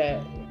so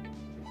that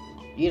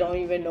you don't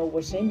even know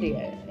what's in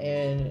there.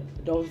 And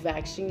those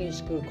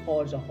vaccines could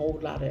cause a whole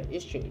lot of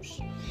issues.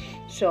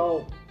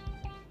 So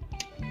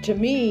to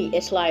me,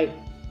 it's like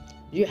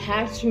you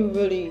have to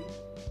really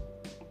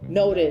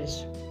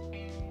notice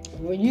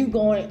when you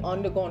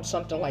undergoing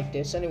something like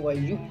this anyway,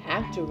 you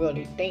have to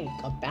really think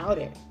about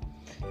it.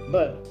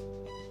 But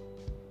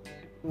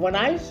when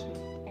I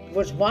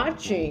was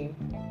watching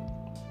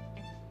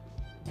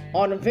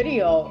on a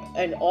video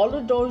and all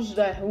of those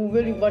who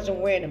really wasn't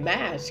wearing a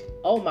mask,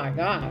 oh my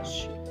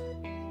gosh,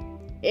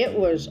 it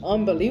was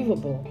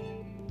unbelievable.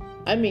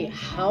 I mean,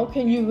 how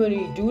can you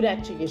really do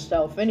that to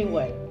yourself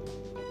anyway?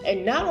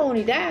 And not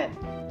only that,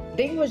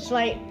 they was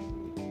like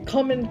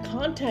come in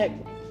contact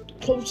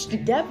close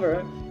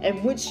together,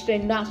 and which they're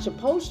not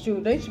supposed to.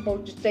 They're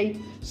supposed to stay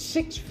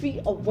 6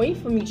 feet away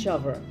from each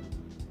other.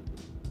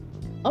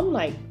 I'm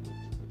like,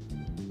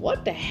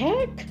 what the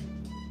heck?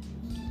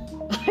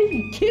 Are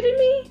you kidding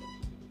me?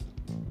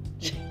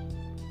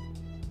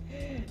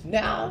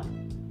 Now,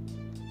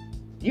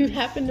 you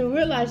happen to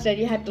realize that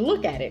you have to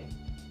look at it.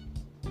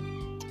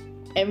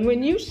 And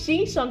when you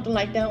see something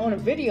like that on a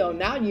video,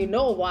 now you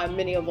know why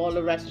many of all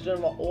the rest of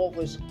them are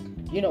always,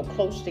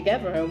 close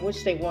together, and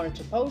which they weren't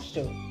supposed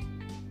to.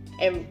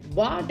 And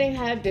while they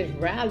had this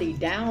rally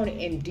down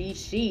in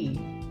D.C.,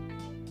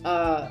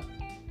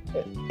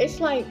 it's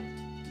like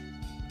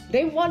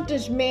they want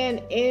this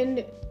man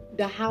in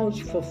the House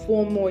for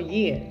 4 more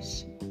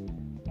years.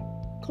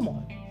 Come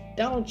on.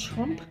 Donald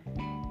Trump,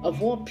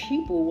 of all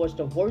people, was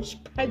the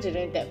worst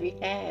president that we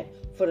had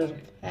for the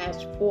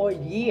past 4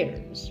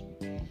 years.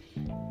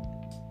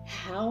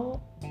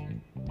 How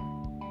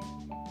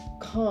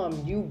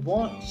come you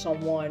want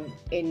someone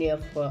in there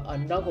for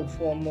another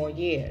 4 more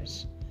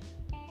years?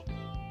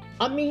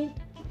 I mean,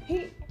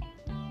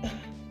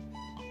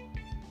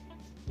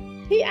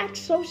 he acts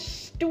so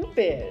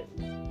stupid,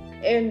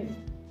 and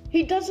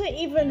he doesn't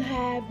even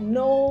have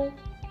no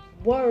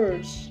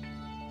words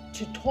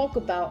to talk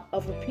about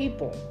other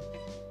people.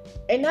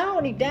 And not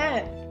only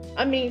that,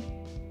 I mean,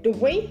 the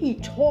way he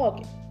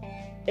talks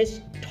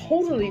is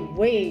totally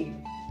way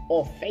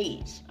off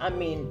phase. I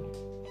mean,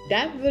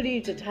 that really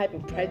is the type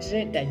of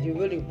president that you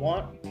really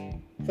want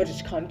for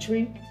this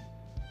country.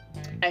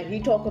 And he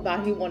talk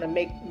about he want to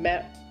make,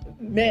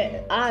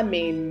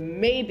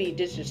 maybe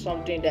this is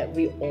something that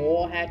we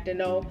all had to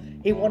know.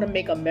 He want to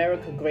make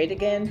America great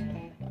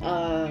again.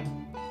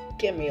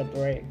 Give me a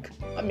break.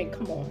 I mean,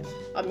 come on.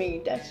 I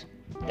mean, that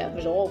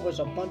was always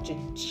a bunch of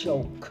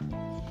joke.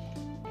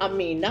 I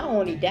mean, not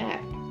only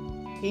that,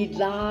 he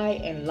lie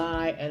and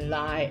lie and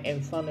lie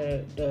in front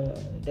of the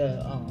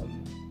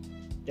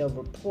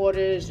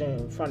reporters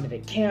and in front of the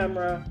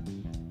camera.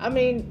 I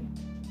mean,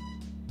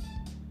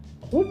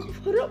 who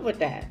could put up with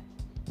that?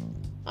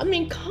 I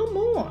mean, come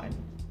on.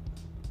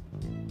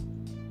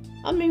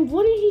 I mean,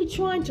 what is he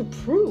trying to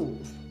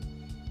prove?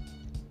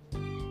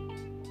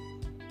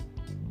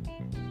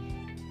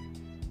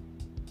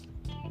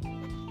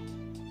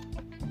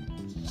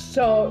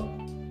 So,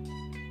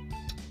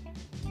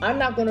 I'm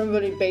not going to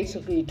really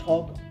basically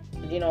talk,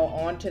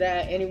 onto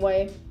that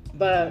anyway.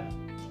 But,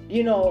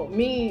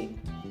 me,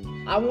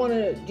 I want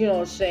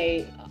to,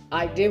 say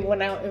I did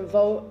went out and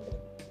vote.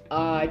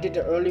 I did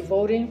the early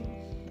voting.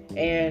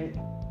 And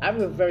I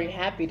was very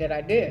happy that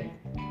I did.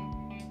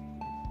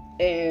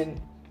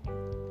 And,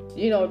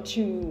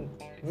 to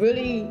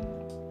really,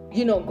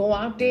 go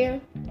out there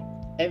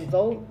and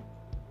vote,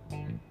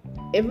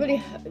 it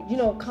really,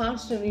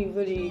 constantly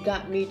really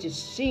got me to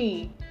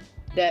see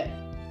that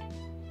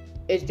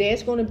is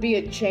there's going to be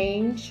a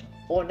change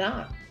or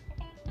not.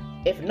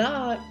 If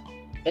not,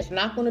 it's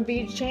not going to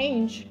be a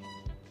change.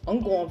 I'm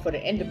going for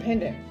the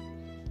independent.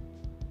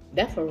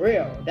 That's for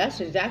real.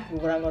 That's exactly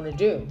what I'm going to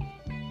do.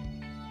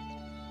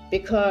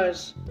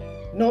 Because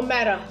no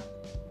matter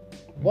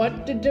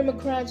what the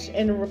Democrats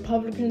and the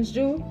Republicans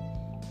do,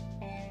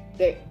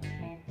 they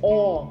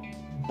all,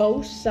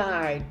 both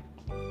sides,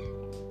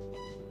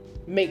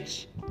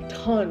 makes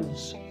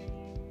tons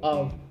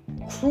of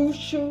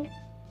crucial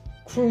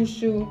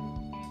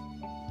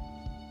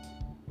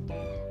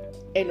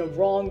in the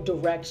wrong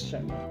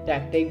direction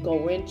that they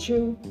go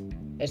into.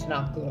 It's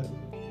not good.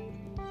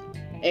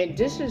 And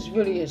this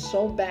is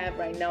so bad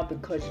right now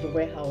because the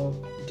way how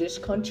this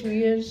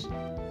country is,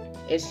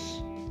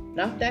 it's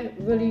not that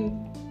really,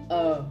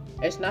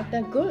 it's not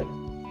that good.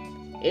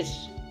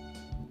 It's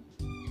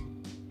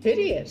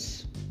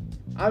hideous.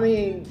 I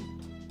mean,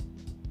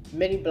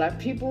 many black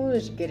people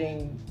is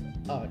getting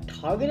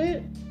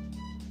targeted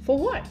for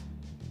what?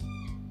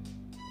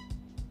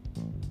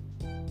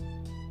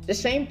 The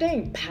same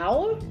thing,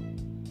 power?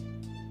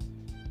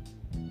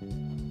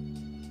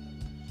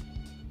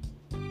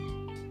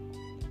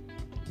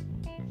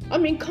 I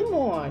mean, come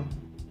on.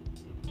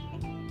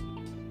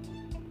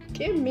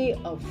 Give me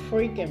a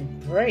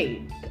freaking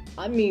break.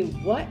 I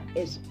mean, what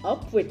is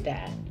up with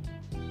that?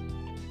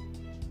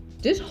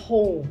 This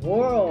whole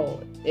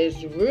world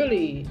is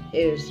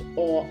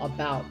all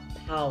about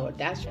power.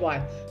 That's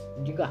why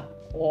you got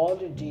all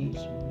of these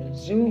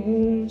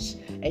Mizungus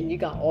and you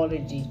got all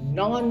of these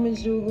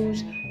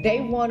non-Mizungus. They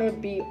want to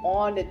be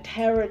on the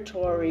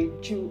territory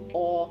to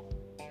all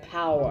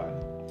power.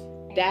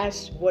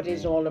 That's what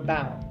it's all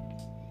about.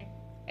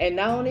 And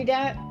not only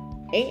that,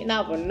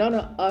 none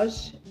of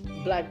us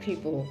black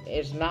people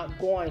is not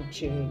going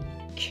to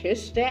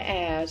kiss their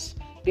ass,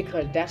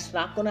 because that's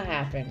not going to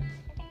happen.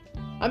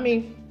 I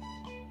mean,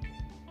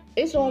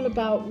 it's all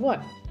about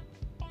what?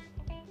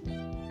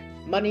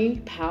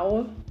 Money,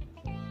 power,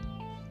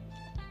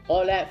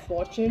 all that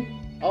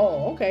fortune.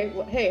 Oh, okay.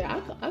 Well, hey,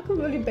 I could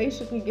really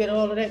basically get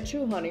all of that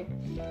too, honey.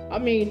 I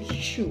mean,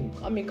 shoot.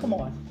 I mean, come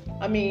on.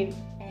 I mean,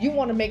 you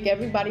want to make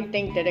everybody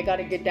think that they got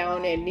to get down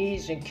on their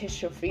knees and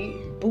kiss your feet,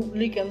 boot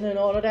licking and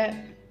all of that?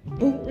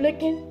 Boot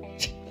licking?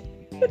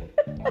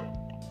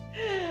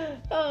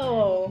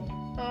 Oh,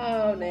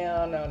 oh,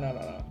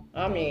 no.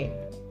 I mean,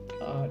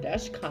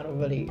 that's kind of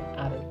really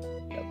out of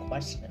the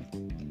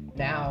question.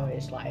 Now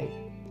it's like,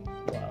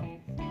 well,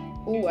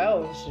 who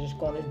else is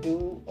gonna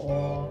do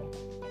or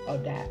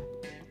that?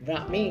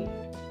 Not me.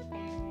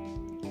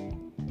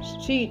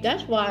 See,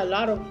 that's why a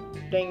lot of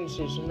things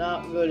is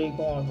not really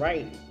going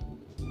right.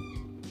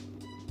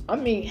 I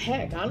mean,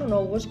 heck, I don't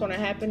know what's gonna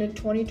happen in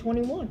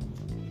 2021.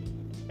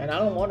 And I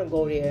don't want to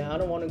go there. I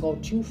don't want to go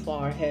too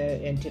far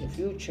ahead into the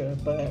future,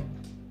 but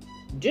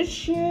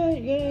this year,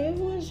 yeah, it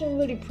wasn't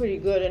really pretty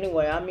good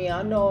anyway. I mean,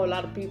 I know a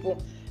lot of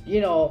people,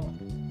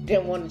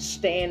 didn't want to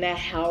stay in that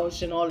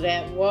house and all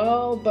that.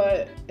 Well,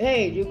 but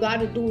hey, you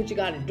got to do what you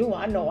got to do.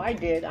 I know I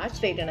did. I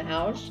stayed in the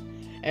house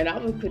and I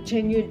would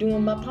continue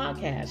doing my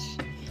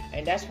podcast.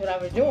 And that's what I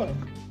was doing.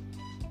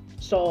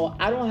 So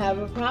I don't have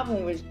a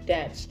problem with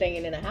that,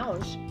 staying in the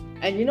house.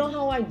 And you know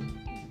how I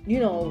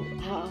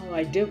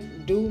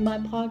do my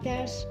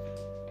podcast?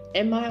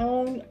 In my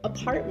own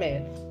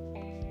apartment,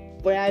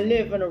 where I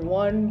live in a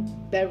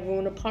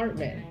 1-bedroom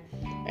apartment.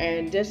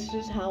 And this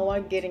is how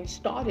I'm getting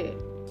started.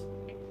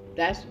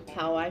 That's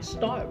how I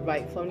start,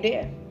 right from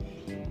there.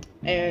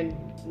 And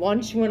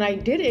once when I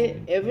did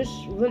it, it was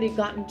really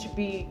gotten to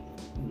be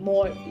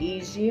more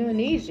easier and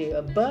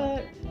easier.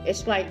 But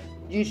it's like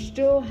you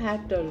still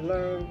have to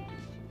learn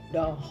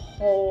the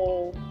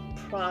whole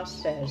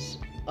process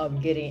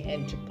of getting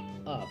into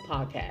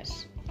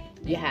podcasts.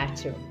 You have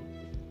to.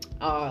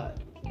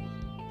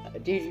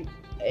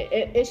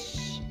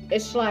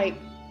 It's like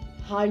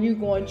how you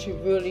going to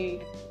really,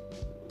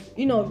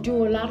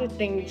 do a lot of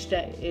things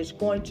that is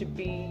going to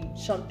be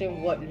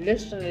something what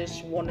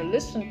listeners want to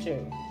listen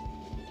to.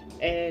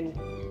 And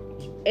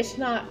it's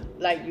not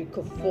like you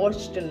could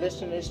force the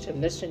listeners to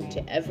listen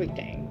to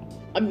everything.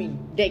 I mean,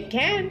 they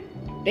can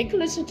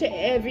listen to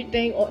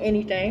everything or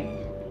anything.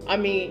 I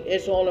mean,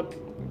 it's all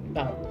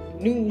about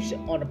news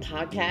on the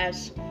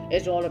podcast.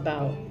 It's all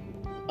about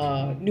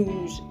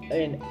news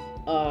and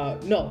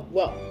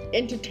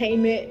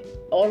entertainment.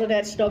 All of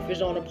that stuff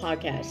is on the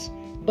podcast.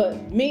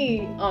 But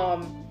me,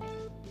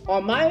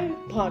 on my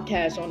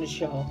podcast on the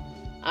show,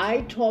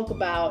 I talk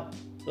about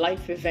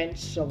life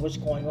events of what's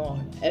going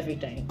on,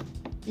 everything,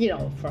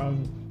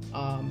 from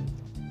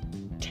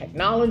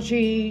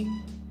technology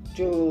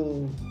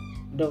to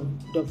the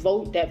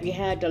vote that we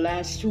had the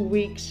last 2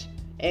 weeks,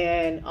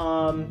 and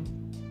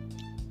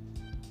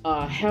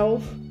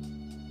health,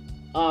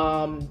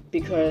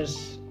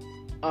 because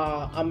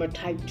I'm a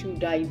type 2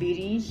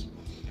 diabetes,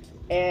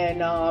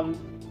 and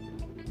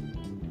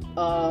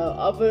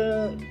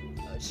other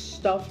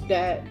stuff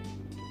that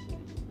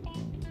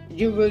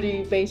you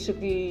really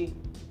basically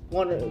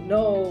want to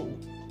know.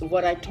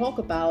 What I talk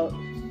about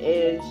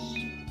is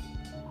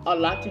a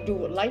lot to do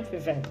with life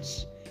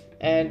events,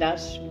 and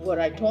that's what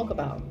I talk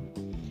about.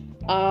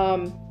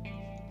 I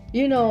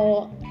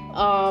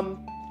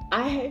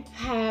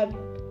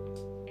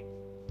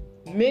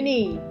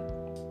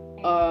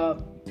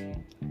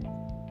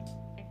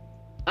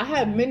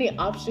have many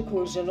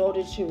obstacles in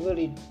order to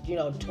really,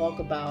 talk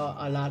about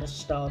a lot of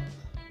stuff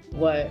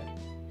what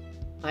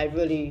I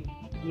really,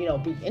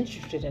 be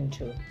interested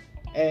into.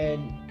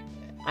 And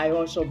I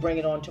also bring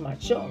it onto my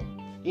show.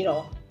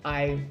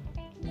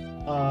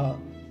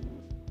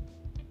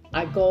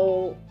 I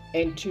go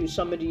into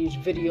some of these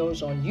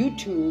videos on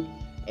YouTube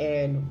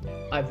and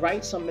I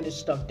write some of this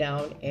stuff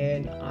down,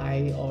 and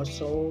I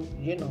also,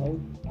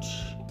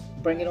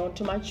 bring it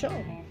onto my show.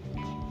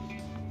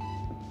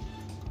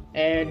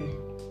 And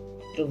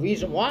the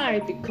reason why,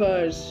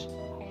 because,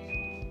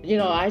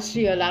 I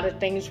see a lot of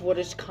things what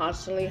is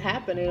constantly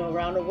happening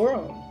around the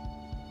world.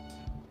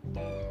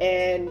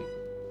 And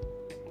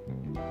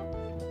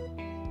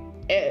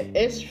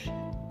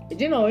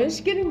it's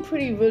getting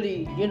pretty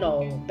really,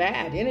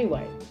 bad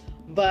anyway.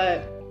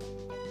 But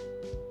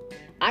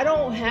I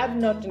don't have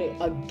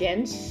nothing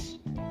against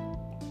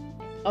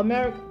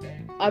America.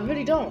 I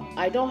really don't.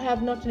 I don't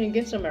have nothing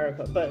against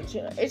America, but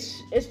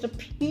it's the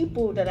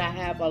people that I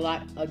have a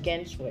lot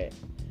against with.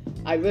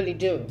 I really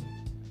do.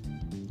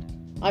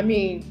 I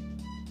mean,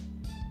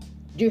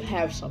 you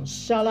have some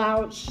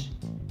sellouts.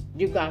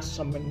 You got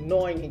some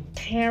annoying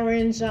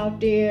Karens out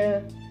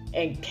there,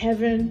 and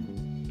Kevin.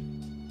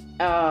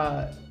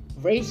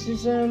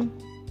 Racism,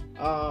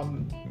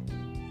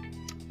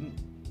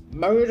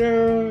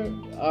 murder,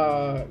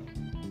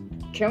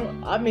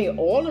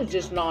 all of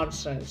this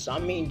nonsense. I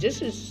mean,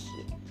 this is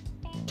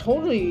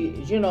totally,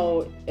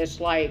 it's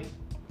like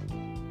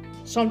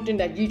something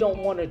that you don't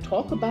want to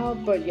talk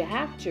about, but you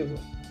have to.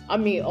 I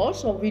mean,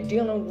 also we're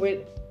dealing with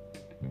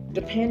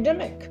the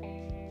pandemic.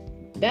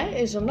 That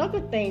is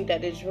another thing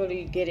that is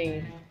really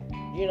getting,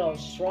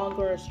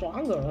 stronger and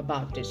stronger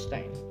about this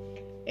thing.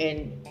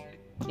 And,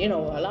 a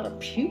lot of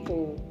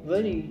people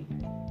really,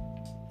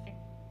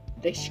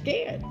 they're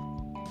scared.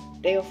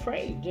 They're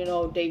afraid.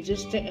 They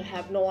just didn't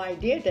have no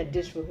idea that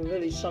this was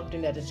really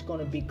something that is going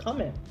to be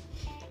coming.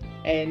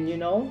 And,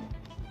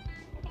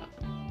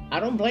 I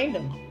don't blame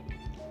them.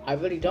 I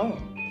really don't.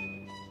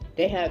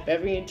 They have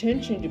every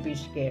intention to be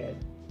scared.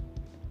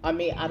 I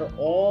mean, out of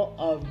all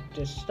of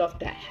the stuff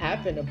that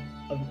happened,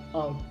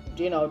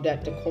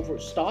 that the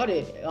COVID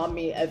started, I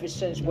mean, ever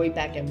since way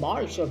back in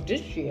March of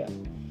this year,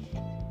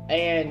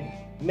 and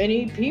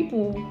many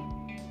people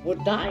were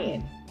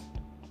dying.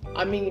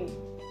 I mean,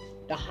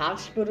 the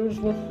hospitals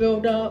were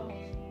filled up,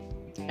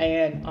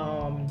 and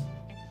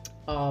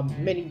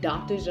many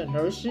doctors and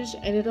nurses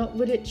ended up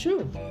with it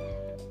too.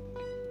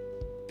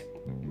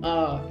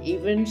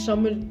 Even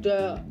some of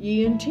the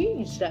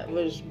ENTs that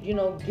was,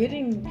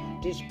 getting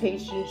these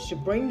patients to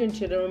bring them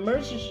to the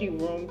emergency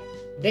room,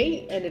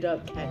 they ended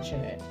up catching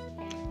it.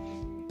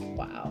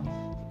 Wow.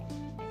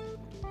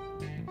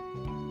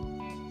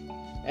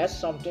 That's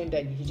something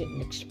that you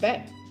didn't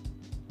expect.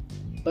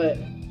 But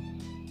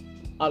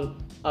a,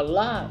 a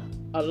lot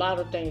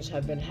of things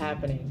have been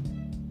happening.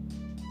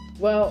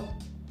 Well,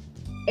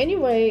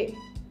 anyway,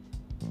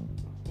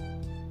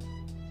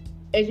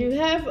 if you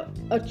have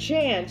a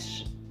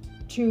chance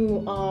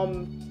to,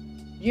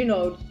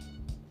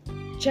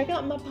 check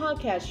out my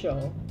podcast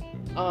show,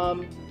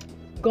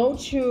 go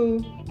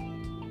to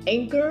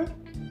anchor.fm,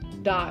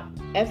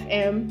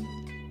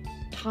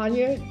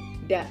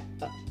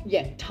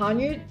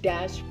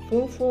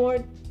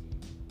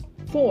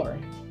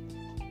 Tanya-Fulford4,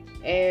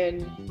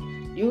 and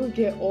you will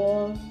get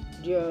all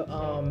your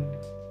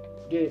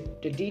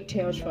the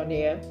details from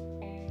there.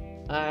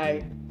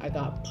 I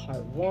got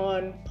part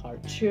 1,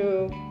 part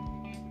 2.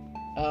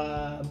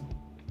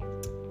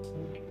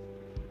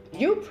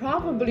 You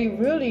probably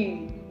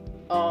really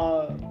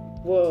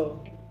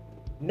will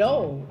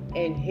know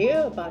and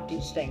hear about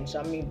these things.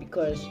 I mean,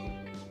 because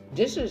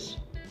this is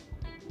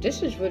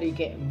really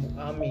getting,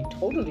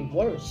 totally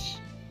worse.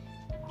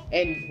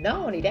 And not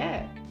only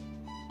that,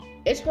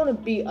 it's going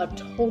to be a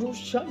total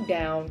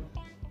shutdown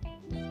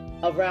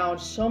around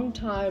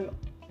sometime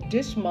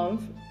this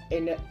month,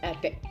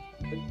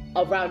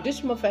 around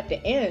this month at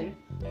the end,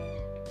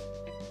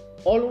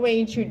 all the way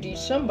into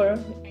December,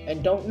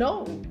 and don't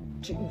know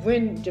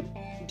when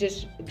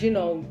this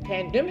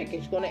pandemic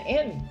is going to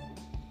end.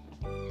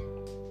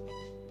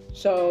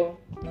 So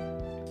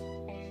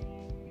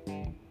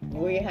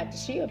we have to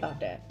see about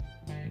that.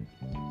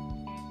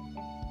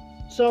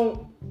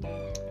 So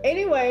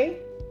anyway,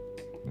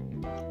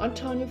 I'm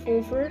Tanya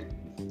Fulford,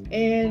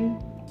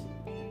 and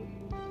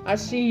I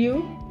see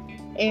you.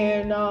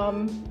 And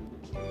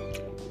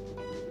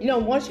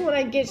once when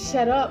I get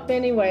set up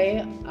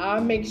anyway,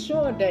 I'll make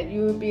sure that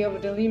you will be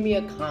able to leave me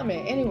a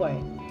comment anyway.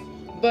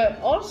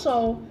 But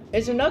also,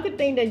 there's another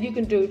thing that you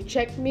can do.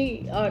 Check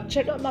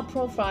out my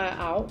profile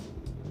out.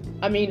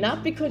 I mean,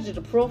 not because of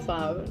the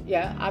profile.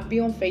 Yeah, I'll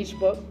be on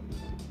Facebook.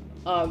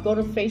 Go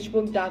to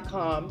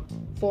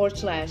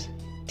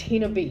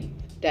facebook.com/Tina B.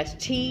 That's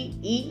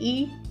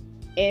TEENAB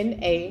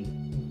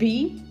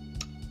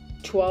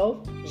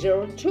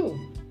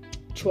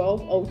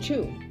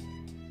 1202.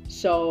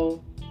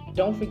 So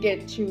don't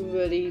forget to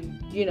really,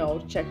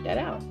 check that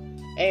out.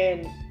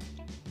 And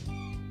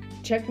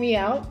check me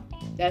out.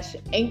 That's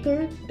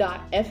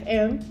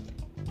anchor.fm,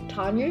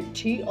 Tanya,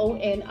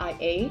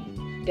 TONIA,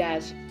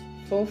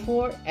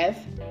 Fulford,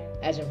 F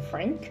as in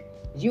Frank,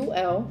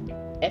 UL,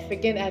 F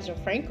again as in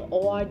Frank,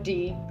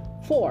 ORD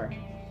 4.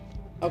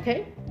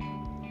 Okay?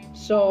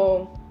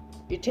 So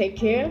you take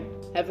care,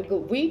 have a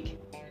good week,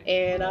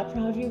 and I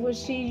probably will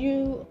see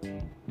you.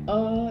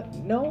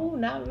 No,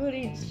 not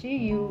really see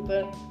you,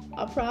 but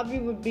I probably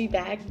would be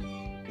back,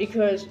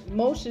 because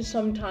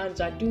sometimes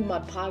I do my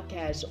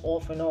podcast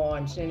off and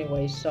on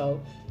anyway.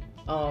 So,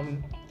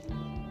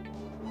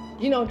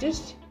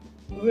 just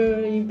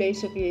really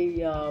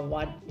basically,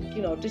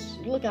 just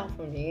look out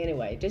for me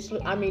anyway. Just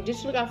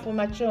look out for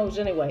my shows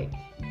anyway.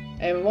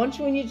 And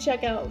when you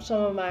check out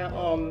some of my,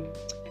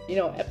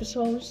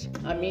 episodes,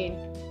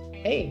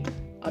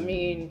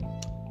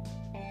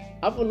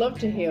 I would love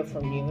to hear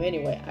from you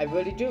anyway. I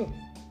really do.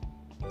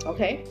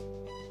 Okay?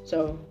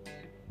 So,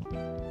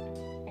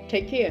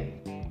 take care.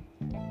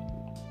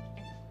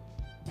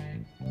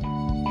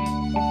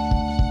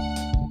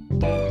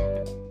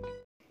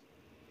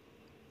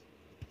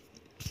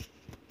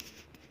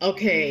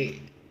 Okay.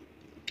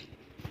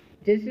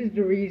 This is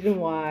the reason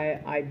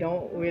why I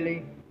don't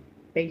really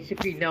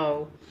basically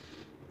know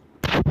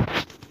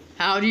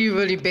how do you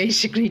really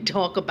basically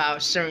talk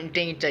about certain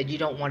things that you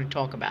don't want to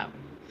talk about.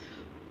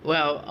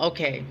 Well,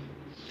 okay.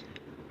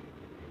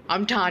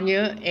 I'm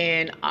Tanya,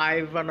 and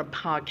I run a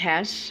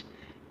podcast,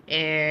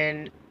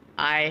 and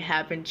I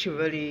happen to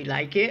really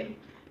like it,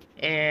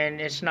 and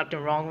there's nothing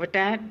wrong with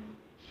that.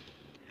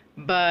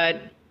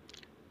 But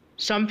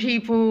some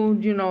people,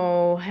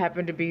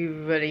 happen to be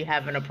really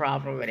having a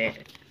problem with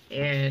it,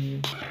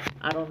 and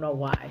I don't know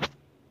why.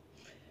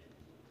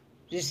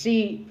 You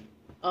see,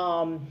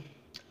 I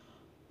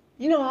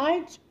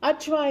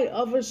tried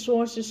other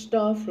sorts of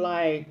stuff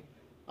like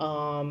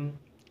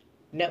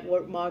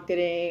network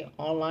marketing,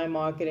 online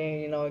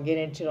marketing, get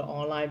into the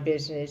online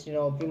business,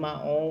 be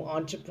my own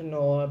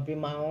entrepreneur, be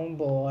my own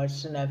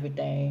boss and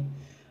everything.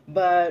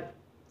 But,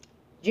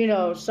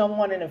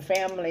 someone in the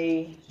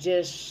family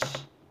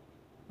just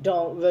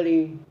don't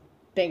really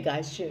think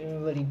I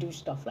shouldn't really do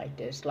stuff like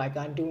this, like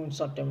I'm doing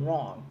something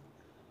wrong.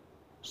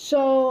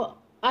 So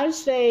I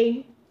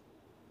say,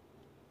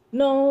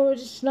 no,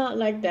 it's not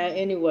like that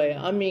anyway.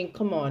 I mean,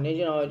 come on,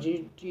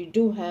 you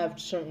do have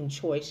certain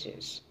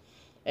choices,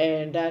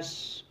 and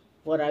that's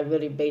what I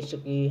really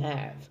basically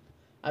have.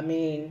 I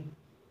mean,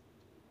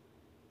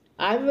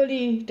 I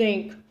really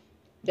think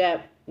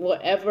that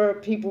whatever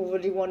people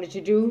really wanted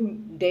to do,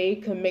 they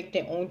can make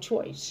their own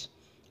choice,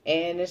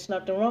 and there's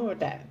nothing wrong with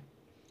that.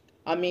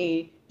 I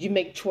mean, you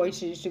make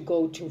choices to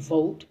go to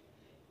vote.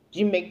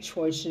 You make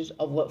choices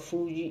of what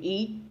food you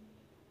eat.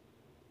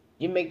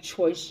 You make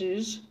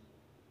choices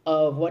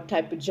of what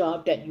type of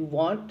job that you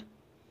want,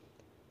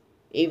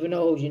 even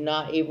though you're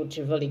not able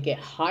to really get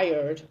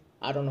hired.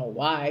 I don't know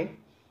why.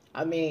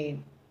 I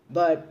mean,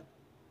 but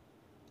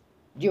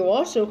you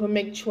also can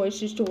make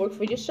choices to work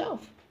for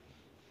yourself.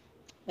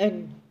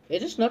 And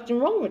there's nothing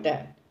wrong with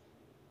that.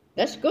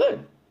 That's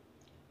good.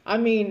 I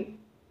mean,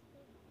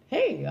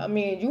 hey, I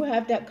mean, you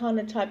have that kind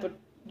of type of,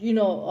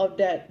 of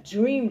that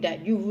dream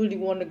that you really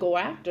want to go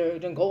after,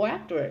 then go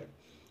after it.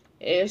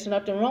 There's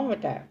nothing wrong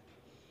with that.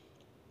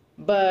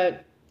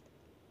 But,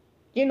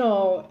 you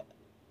know,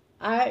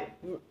 I,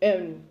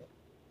 and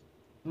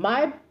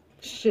my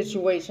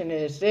situation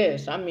is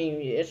this. I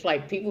mean, it's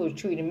like people are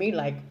treating me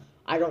like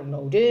I don't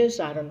know this,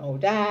 I don't know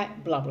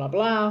that, blah, blah,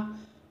 blah.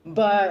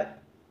 But,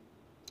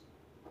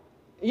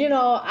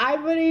 I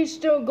really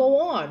still go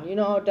on.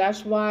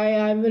 That's why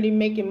I really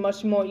make it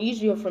much more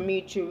easier for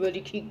me to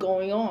really keep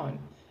going on.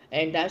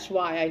 And that's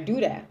why I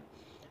do that.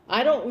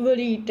 I don't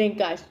really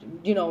think I,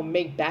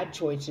 make bad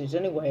choices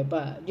anyway,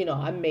 but,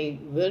 I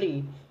made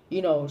really,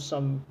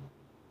 some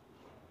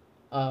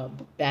uh,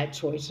 bad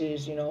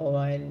choices, and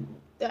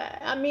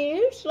I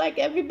mean, it's like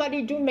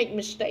everybody do make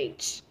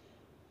mistakes.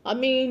 I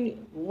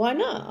mean, why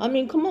not? I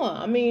mean, come on.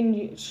 I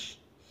mean,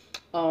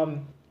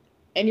 um,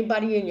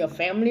 anybody in your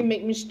family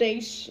make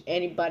mistakes?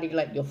 Anybody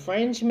like your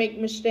friends make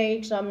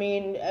mistakes? I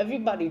mean,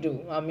 everybody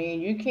do. I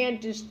mean, you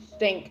can't just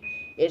think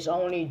it's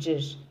only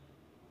just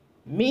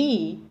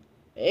me.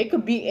 It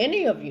could be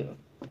any of you.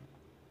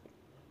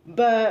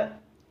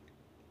 But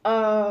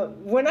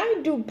when I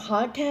do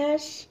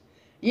podcasts,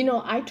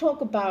 I talk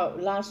about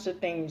lots of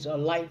things or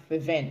life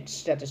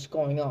events that is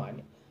going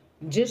on.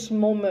 Just a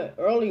moment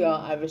earlier,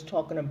 I was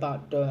talking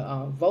about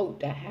the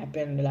vote that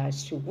happened the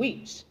last 2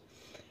 weeks.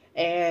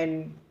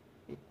 And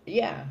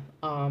yeah,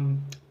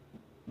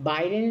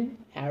 Biden,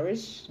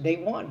 Harris, they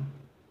won.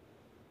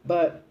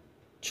 But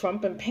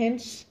Trump and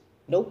Pence,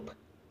 nope,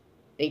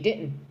 they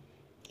didn't.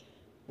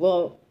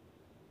 Well,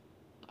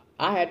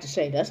 I had to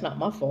say that's not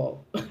my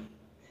fault. There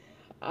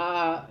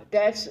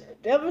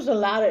was a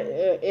lot of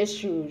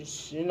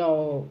issues,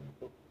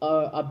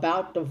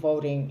 about the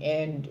voting,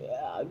 and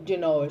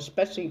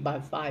especially by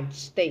 5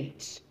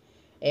 states,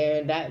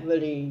 and that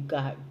really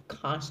got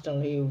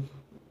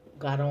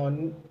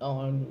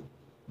on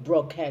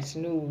broadcast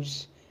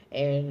news,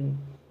 and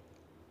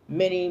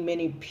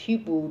many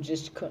people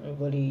just couldn't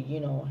really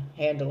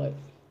handle it.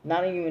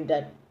 Not even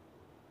that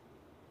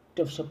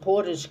the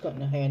supporters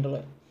couldn't handle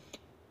it,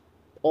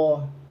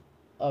 or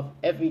of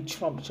every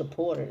Trump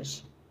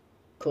supporters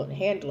couldn't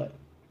handle it.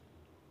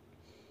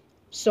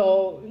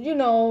 So,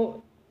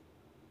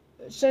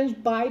 since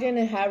Biden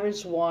and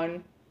Harris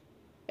won,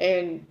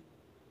 and,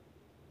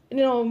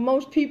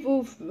 most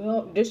people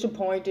felt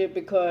disappointed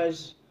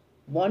because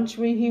once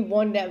he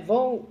won that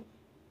vote,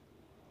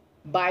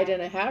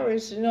 Biden and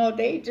Harris,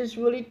 they just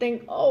really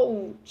think,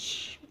 oh,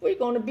 we're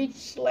going to be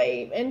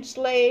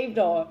enslaved,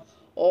 or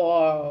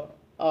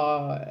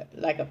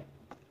like a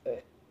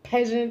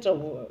peasant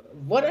or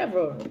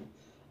whatever.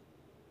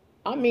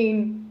 I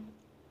mean,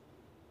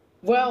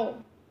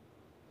 well,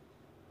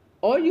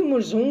 all you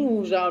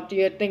Mzungus out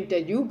there think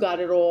that you got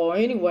it all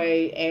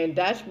anyway, and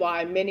that's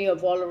why many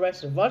of all the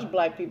rest of us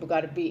black people got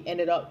to be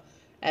ended up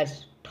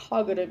as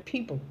targeted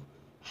people.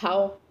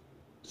 How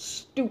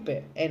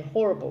stupid and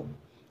horrible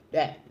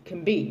that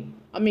can be.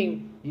 I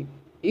mean,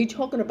 you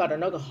talking about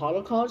another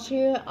Holocaust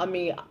here? I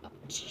mean,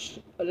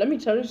 let me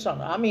tell you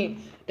something. I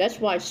mean, that's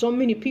why so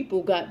many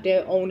people got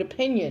their own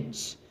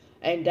opinions,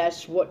 and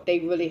that's what they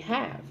really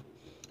have.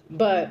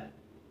 But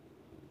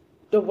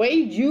the way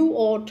you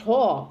all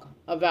talk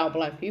about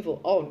black people,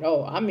 oh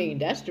no, I mean,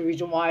 that's the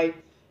reason why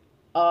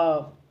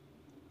uh,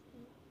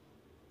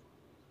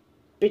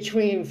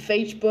 between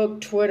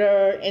Facebook,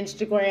 Twitter,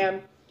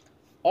 Instagram,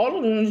 all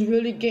of them is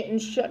really getting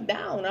shut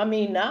down. I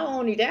mean, not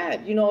only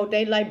that,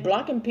 they like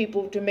blocking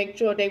people to make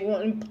sure they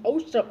won't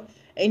post up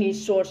any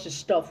sorts of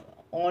stuff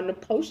on the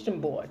posting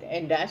board.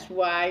 And that's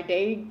why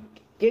they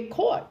get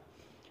caught.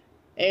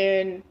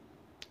 And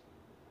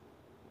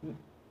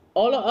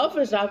all the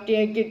others out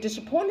there get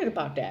disappointed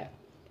about that.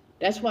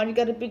 That's why you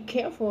got to be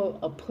careful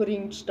of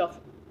putting stuff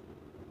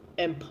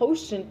and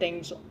posting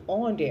things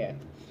on there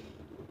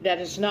that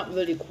is not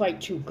really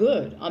quite too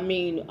good. I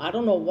mean, I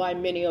don't know why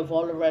many of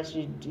all the rest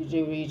of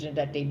the reason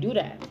that they do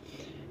that.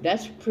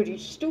 That's pretty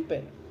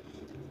stupid.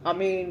 I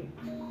mean,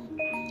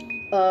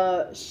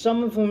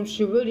 some of them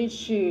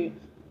should,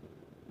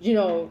 you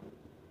know,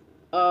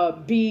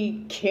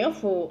 be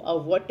careful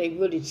of what they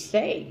really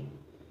say.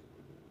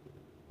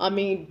 I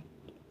mean,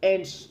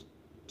 and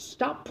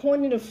stop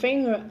pointing the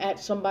finger at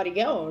somebody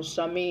else.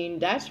 I mean,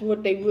 that's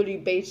what they really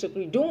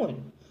basically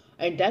doing.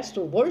 And that's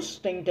the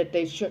worst thing that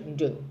they shouldn't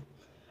do.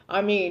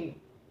 I mean,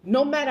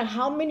 no matter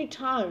how many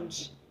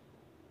times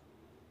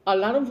a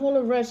lot of all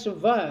the rest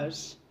of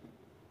us,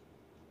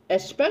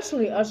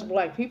 especially us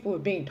black people, are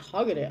being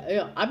targeted.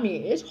 I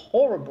mean, it's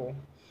horrible.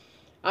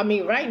 I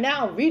mean, right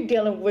now we're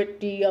dealing with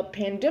the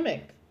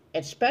pandemic,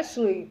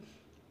 especially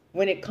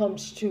when it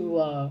comes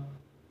to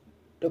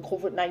the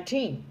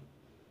COVID-19.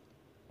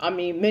 I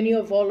mean, many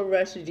of all the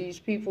rest of these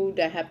people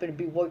that happen to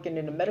be working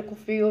in the medical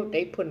field,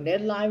 they putting their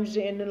lives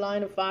in the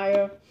line of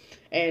fire,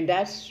 and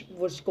that's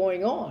what's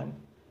going on.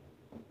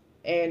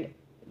 And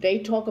they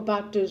talk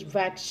about this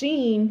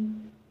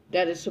vaccine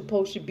that is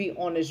supposed to be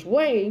on its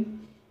way,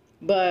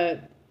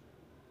 but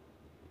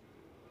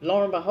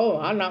lo and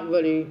behold, I'm not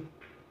really,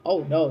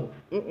 oh no,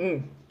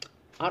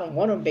 I don't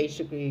want to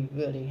basically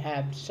really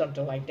have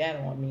something like that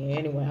on me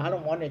anyway. I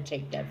don't want to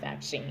take that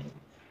vaccine.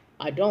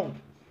 I don't.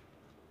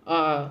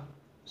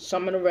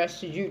 Some of the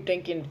rest of you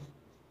thinking,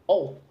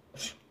 oh,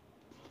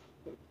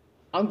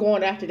 I'm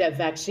going after that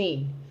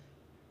vaccine.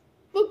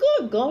 Well,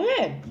 good, go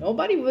ahead.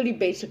 Nobody really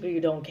basically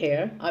don't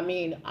care. I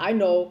mean, I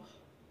know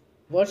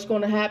what's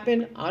going to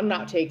happen. I'm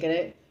not taking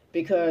it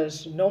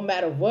because no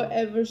matter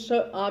whatever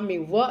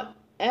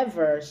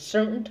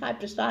certain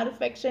type of side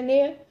effects in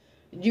there,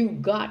 you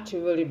got to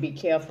really be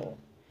careful.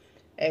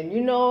 And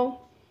you know,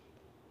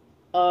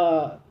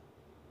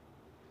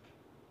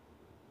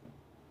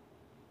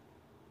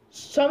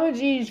 some of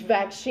these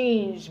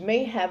vaccines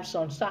may have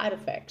some side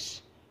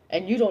effects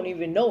and you don't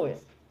even know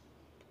it.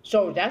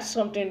 So that's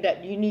something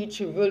that you need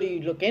to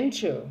really look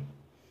into.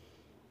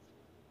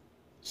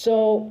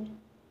 So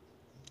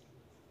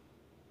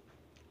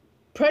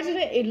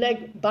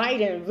President-elect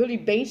Biden really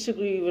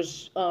basically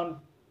was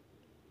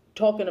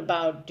talking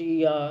about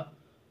the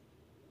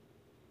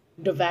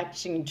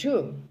vaccine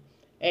too,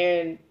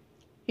 and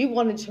he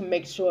wanted to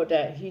make sure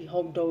that he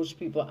helped those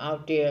people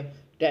out there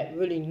that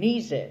really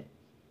needs it,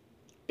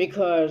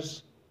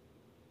 because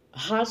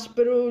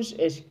hospitals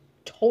is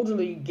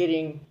totally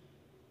getting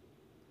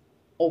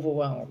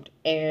overwhelmed,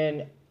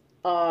 and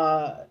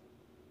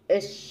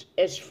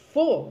it's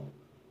full.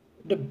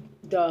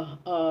 The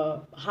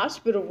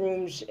hospital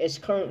rooms is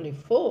currently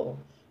full.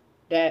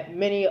 That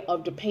many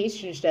of the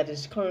patients that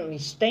is currently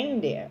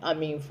staying there, I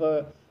mean,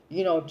 for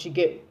to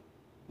get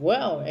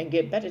well and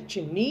get better,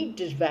 to need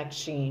this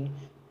vaccine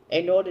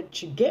in order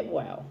to get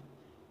well.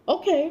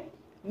 Okay,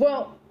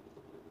 well,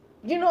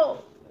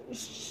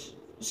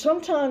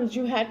 sometimes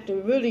you have to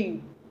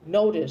really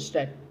notice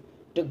that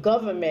the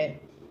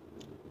government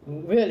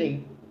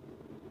really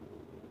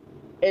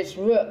is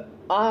real.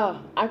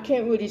 I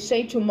can't really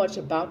say too much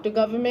about the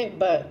government,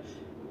 but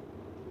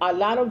a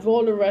lot of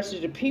all the rest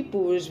of the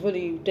people is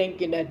really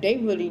thinking that they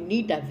really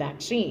need that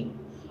vaccine.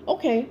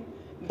 Okay,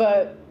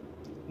 but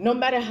no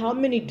matter how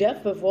many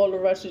deaths of all the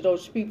rest of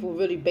those people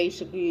really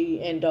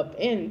basically end up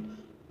in,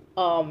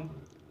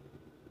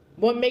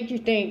 what makes you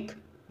think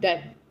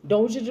that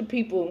those are the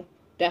people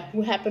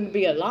who happen to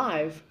be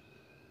alive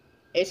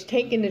is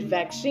taking this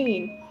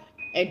vaccine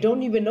and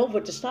don't even know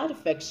what the side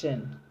effects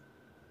in?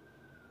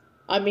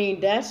 I mean,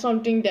 that's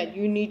something that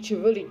you need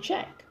to really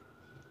check.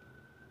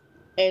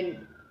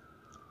 And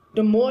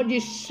the more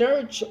you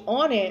search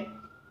on it,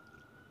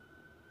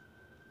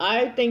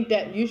 I think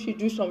that you should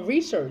do some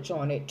research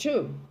on it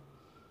too.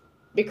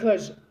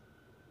 Because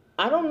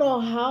I don't know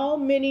how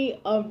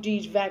many of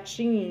these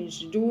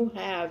vaccines do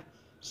have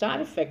side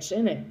effects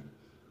in it.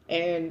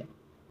 And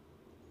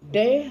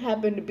they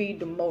happen to be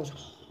the most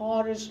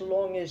hardest,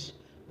 longest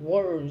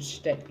words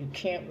that you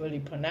can't really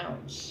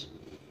pronounce.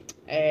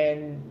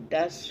 And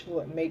that's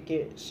what make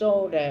it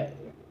so that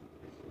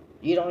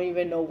you don't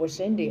even know what's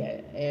in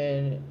there.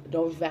 And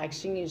those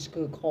vaccines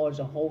could cause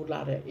a whole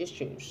lot of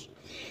issues.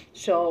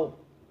 So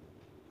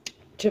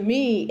to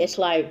me, it's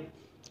like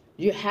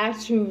you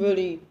have to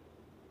really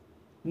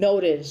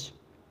notice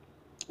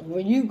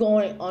when you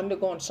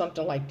undergoing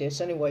something like this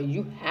anyway,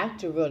 you have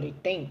to really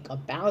think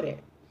about it.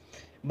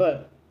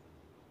 But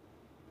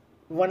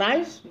when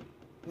I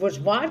was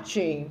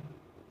watching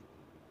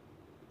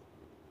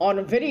on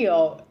a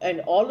video and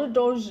all of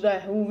those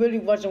who really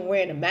wasn't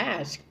wearing a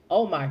mask,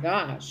 oh my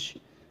gosh,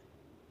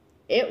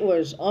 it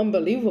was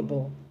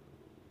unbelievable.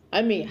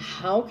 I mean,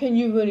 how can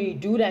you really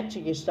do that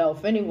to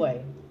yourself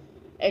anyway?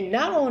 And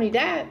not only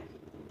that,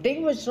 they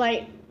was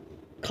like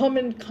come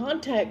in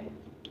contact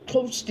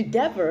close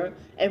together,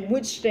 and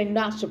which they're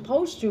not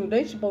supposed to.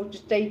 They're supposed to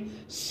stay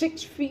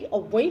 6 feet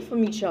away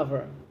from each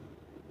other.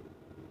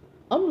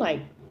 I'm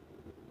like,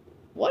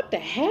 what the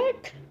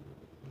heck?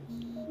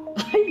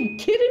 Are you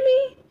kidding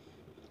me?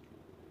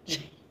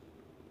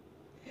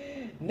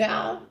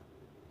 Now,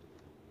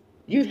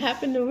 you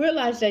happen to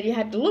realize that you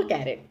had to look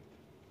at it.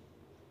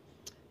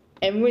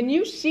 And when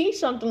you see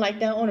something like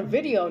that on a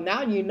video,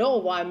 now you know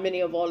why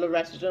many of all the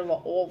rest of them were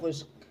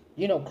always,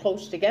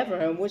 close together,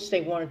 and which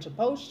they weren't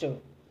supposed to.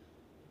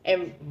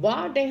 And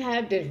while they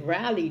have this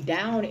rally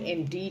down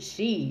in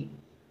D.C.,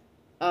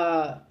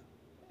 uh,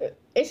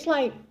 it's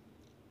like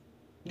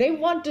they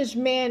want this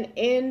man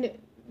in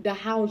the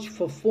House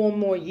for 4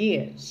 more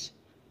years.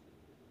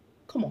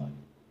 Come on.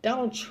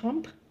 Donald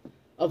Trump,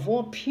 of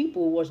all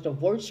people, was the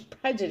worst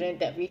president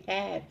that we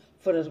had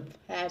for the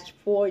past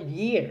 4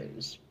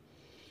 years.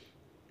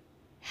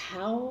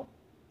 How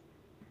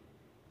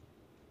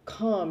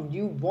come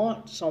you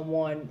want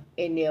someone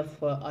in there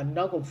for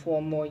another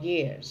 4 more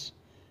years?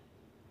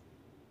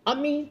 I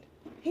mean,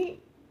 he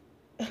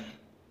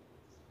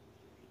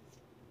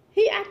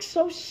he acts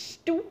so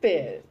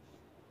stupid,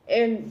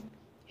 and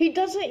he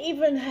doesn't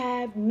even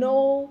have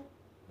no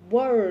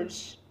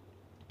words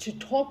to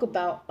talk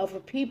about other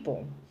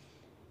people.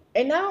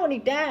 And not only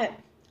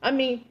that, I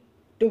mean,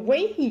 the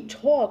way he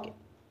talk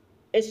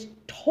is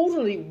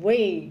totally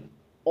way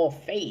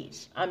off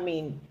phase. I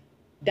mean,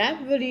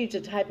 that really is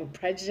the type of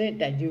president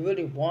that you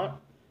really want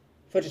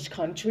for this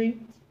country.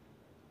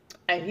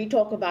 And he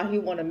talk about he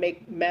want to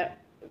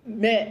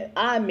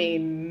I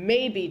mean,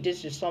 maybe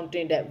this is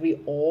something that we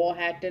all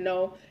had to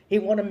know. He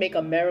want to make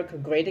America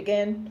great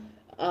again.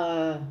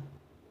 Uh,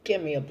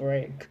 Give me a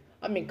break.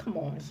 I mean, come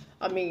on.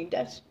 I mean,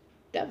 that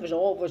was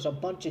always a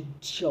bunch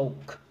of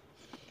joke.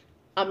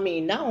 I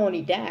mean, not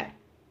only that,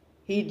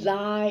 he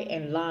lie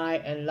and lie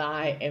and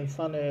lie in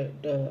front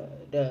of the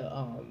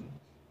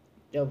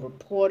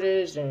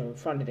reporters and in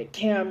front of the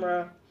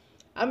camera.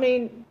 I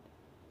mean,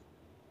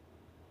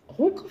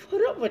 who could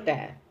put up with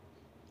that?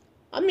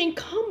 I mean,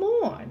 come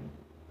on.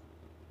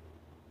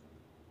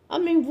 I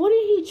mean, what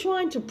are he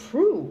trying to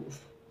prove?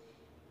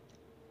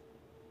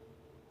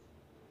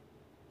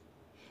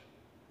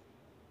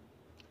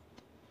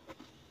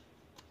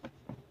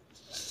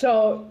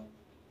 So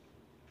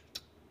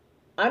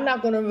I'm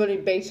not gonna really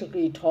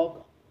basically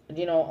talk,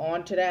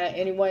 on to that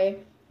anyway.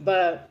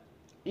 But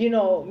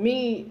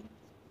me,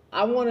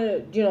 I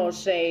want to,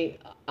 say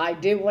I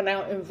did went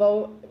out and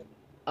vote.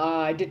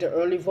 I did the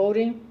early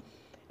voting,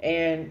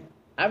 and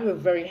I was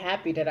very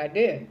happy that I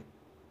did.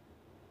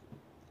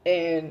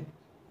 And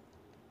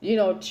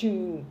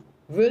to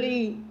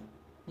really,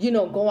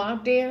 go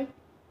out there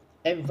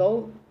and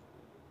vote,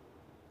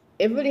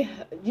 it really,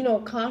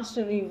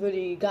 constantly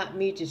really got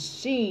me to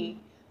see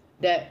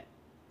that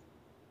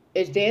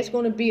is there's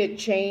going to be a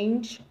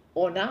change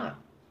or not.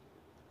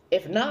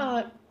 If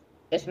not,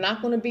 it's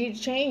not going to be a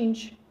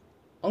change.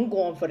 I'm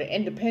going for the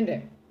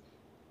independent.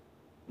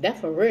 That's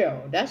for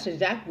real. That's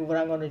exactly what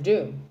I'm going to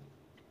do.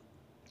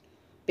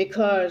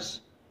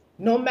 Because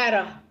no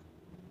matter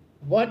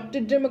what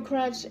the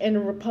Democrats and the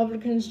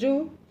Republicans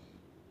do,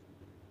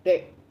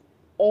 they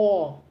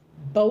all,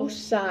 both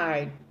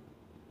sides,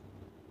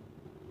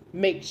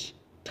 makes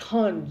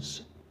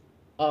tons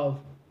of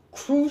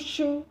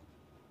crucial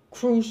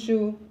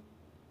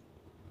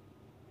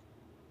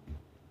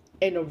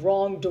in the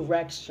wrong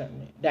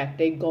direction that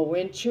they go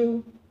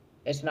into.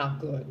 It's not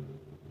good.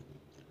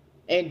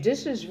 And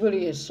this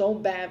is so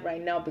bad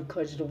right now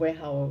because of the way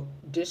how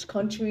this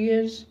country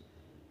is.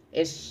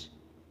 It's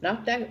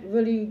not that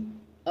really,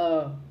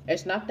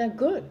 it's not that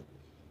good.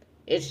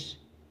 It's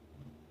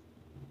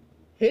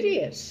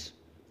hideous.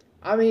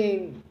 I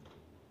mean,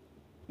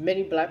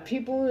 many black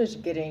people is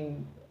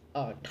getting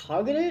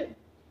targeted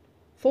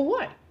for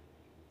what?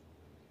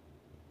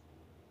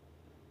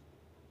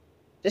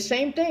 The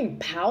same thing,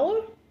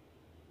 power.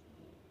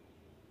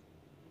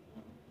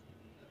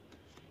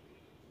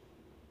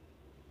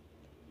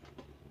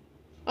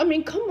 I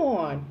mean, come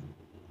on.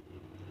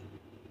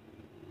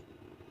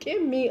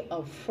 Give me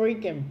a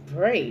freaking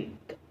break.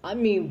 I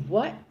mean,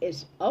 what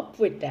is up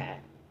with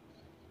that?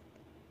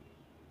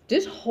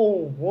 This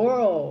whole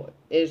world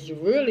is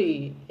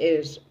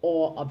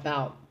all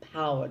about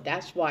power.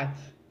 That's why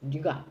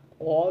you got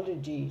all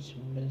of these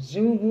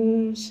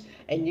Mizungus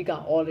and you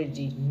got all of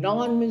these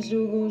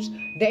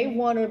non-Mizungus. They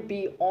want to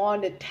be on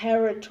the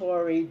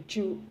territory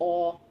to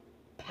all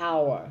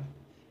power.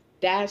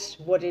 That's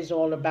what it's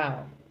all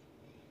about.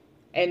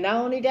 And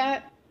not only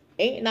that,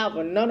 ain't not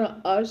but none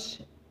of us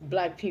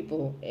black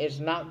people is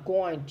not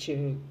going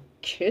to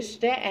kiss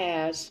their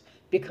ass,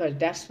 because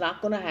that's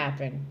not going to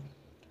happen.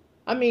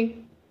 I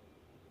mean,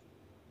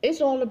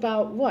 it's all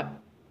about what?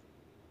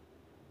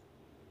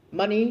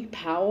 Money,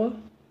 power,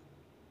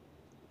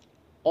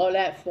 all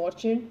that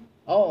fortune.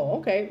 Oh,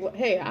 okay. Well,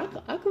 hey,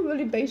 I could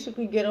really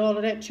basically get all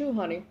of that too,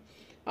 honey.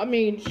 I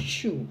mean,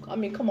 shoot. I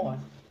mean, come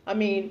on. I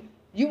mean,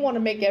 you want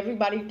to make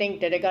everybody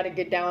think that they got to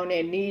get down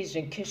their knees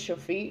and kiss your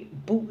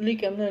feet, boot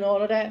licking and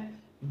all of that?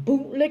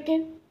 Boot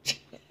licking?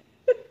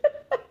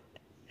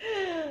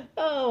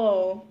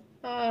 Oh,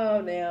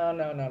 oh,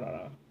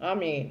 no. I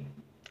mean,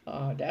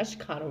 that's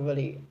kind of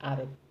really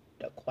out of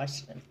the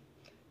question.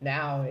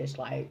 Now it's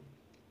like,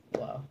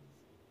 well,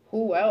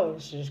 who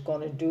else is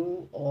going to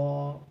do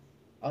all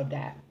of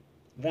that?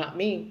 Not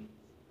me.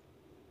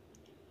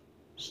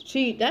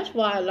 See, that's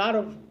why a lot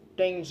of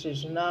things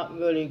is not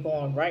really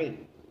going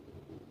right.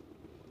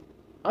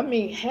 I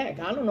mean, heck,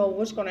 I don't know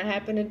what's going to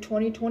happen in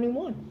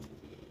 2021.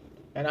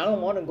 And I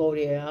don't want to go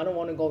there. I don't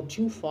want to go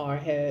too far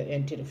ahead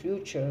into the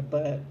future,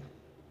 but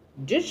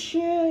This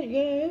year,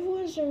 yeah, it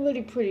wasn't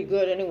really pretty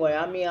good anyway.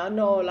 I mean, I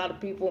know a lot of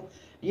people,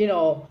 you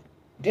know,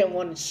 didn't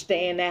want to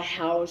stay in that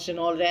house and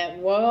all that.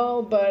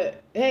 Well,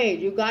 but hey,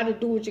 you got to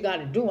do what you got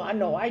to do. I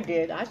know I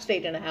did. I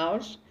stayed in the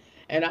house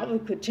and I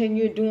would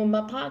continue doing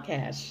my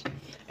podcast.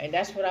 And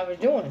that's what I was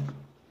doing.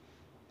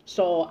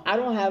 So I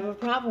don't have a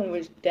problem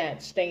with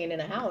that staying in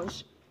the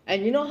house.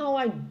 And you know how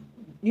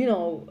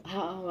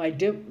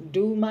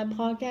do my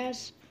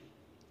podcast?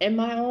 In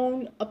my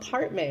own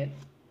apartment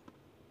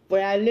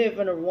where I live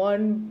in a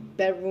 1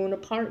 bedroom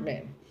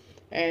apartment.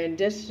 And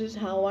this is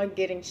how I'm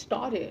getting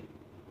started.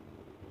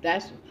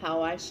 That's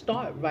how I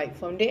start right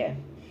from there.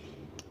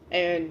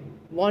 And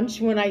once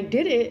when I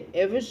did it,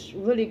 it was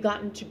really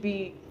gotten to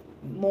be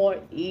more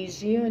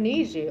easier and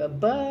easier.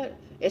 But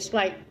it's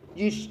like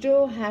you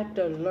still have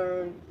to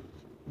learn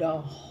the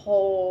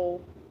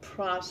whole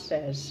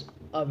process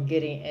of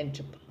getting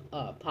into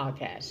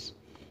podcasts.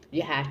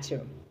 You have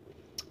to.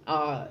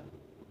 Uh,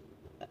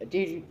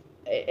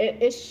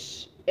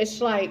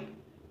 it's like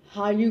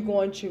how you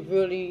going to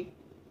really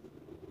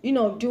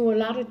do a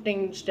lot of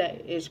things that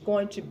is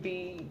going to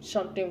be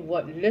something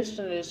what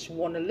listeners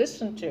want to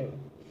listen to.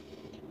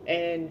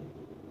 And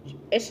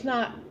it's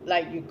not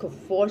like you could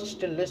force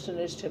the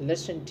listeners to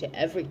listen to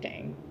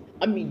everything.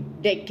 I mean,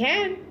 they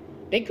can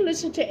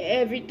listen to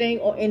everything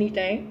or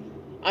anything.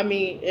 I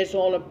mean, it's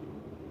all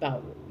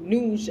about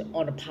news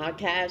on a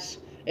podcast.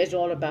 It's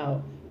all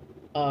about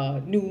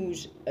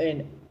news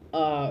and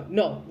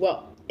no,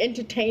 well,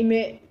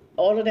 entertainment.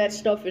 All of that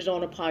stuff is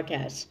on a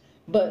podcast.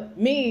 But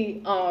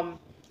me, on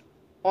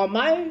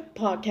my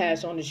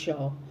podcast on the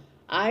show,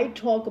 I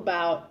talk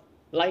about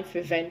life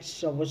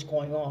events of what's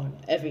going on,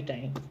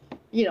 everything,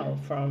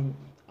 from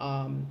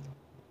um,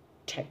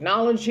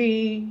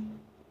 technology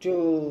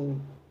to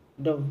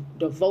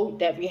the vote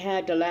that we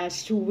had the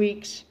last 2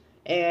 weeks,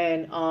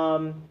 and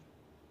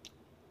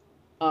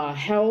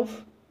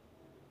health,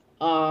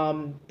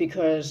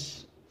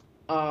 because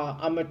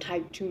I'm a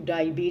type 2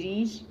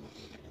 diabetes,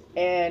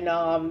 and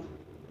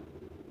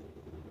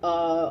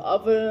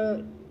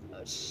other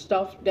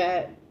stuff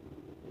that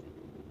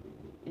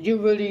you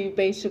really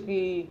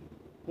basically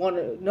want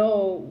to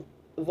know.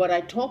 What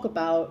I talk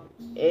about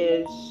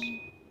is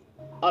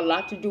a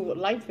lot to do with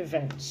life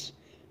events,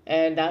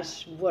 and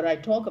that's what I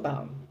talk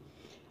about.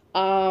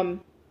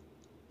 Um,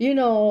 you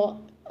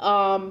know,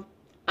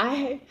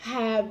 I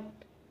have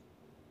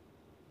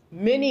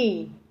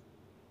many,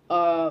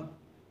 uh,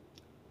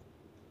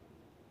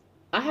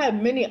 I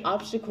have many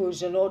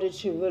obstacles in order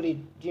to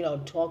really,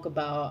 talk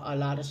about a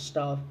lot of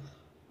stuff.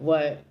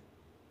 What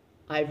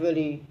I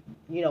really,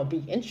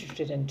 be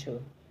interested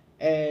into,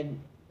 and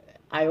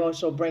I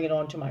also bring it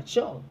on to my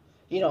show.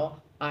 You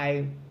know,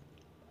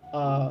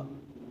 uh,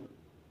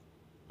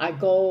 I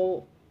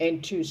go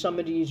into some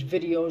of these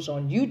videos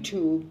on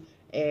YouTube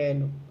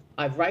and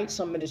I write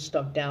some of this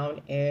stuff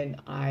down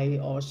and I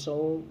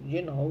also,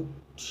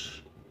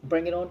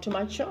 bring it onto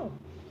my show.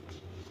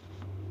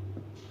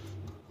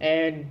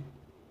 And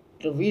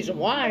the reason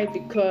why,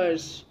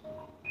 because,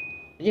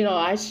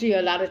 I see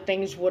a lot of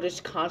things what is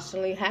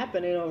constantly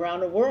happening around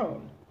the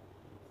world.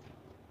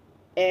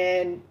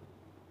 And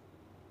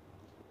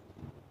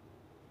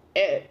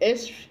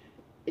it's,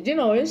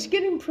 it's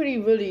getting pretty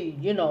really,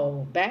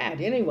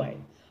 bad anyway.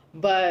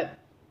 But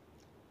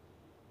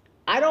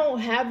I don't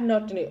have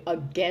nothing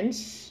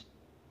against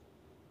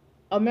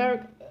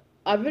America.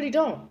 I really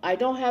don't. I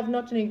don't have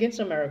nothing against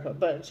America,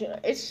 but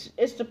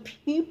it's the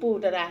people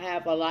that I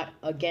have a lot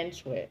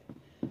against with.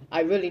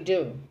 I really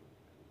do.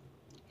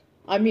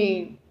 I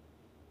mean,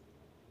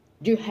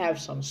 you have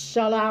some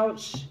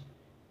sellouts.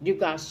 You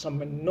got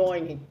some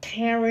annoying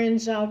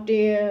Karens out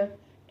there,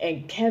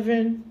 and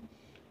Kevin,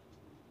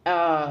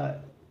 uh,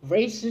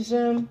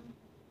 racism,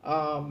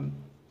 um,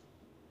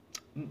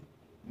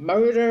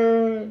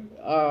 murder,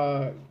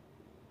 I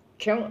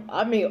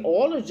mean,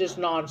 all of this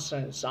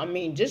nonsense. I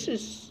mean, this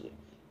is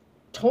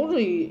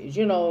totally,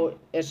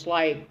 it's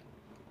like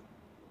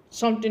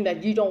something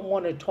that you don't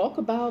want to talk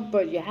about,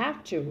 but you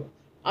have to.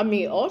 I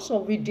mean, also,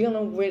 we're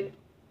dealing with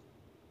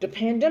the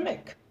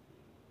pandemic.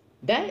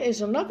 That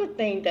is another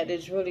thing that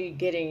is really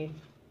getting,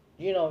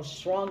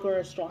 stronger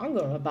and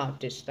stronger about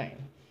this thing.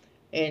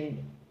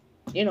 And,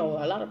 a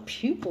lot of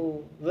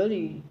people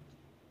really,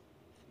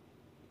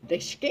 they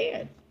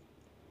scared.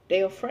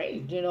 They're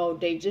afraid.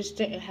 They just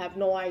didn't have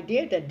no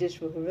idea that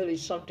this was really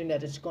something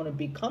that is going to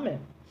be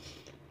coming.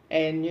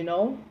 And,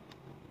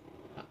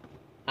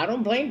 I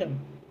don't blame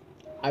them.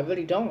 I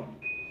really don't.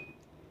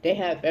 They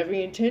have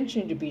every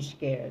intention to be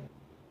scared.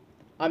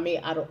 I mean,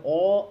 out of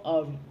all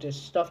of the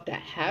stuff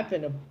that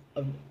happened,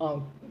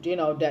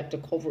 that the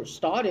COVID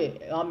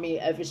started, I mean,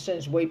 ever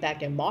since way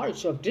back in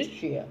March of this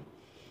year,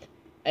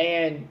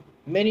 and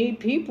many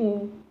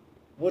people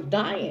were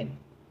dying.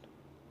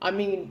 I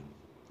mean,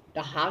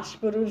 the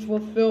hospitals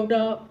were filled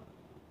up,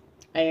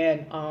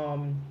 and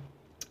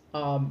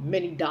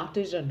many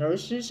doctors and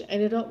nurses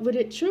ended up with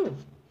it too.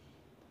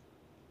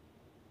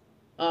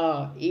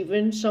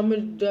 Even some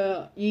of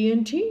the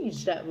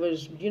ENTs that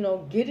was,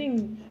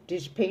 getting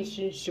these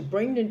patients to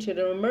bring them to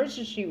the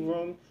emergency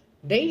room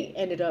They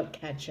ended up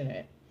catching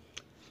it.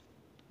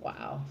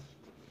 Wow,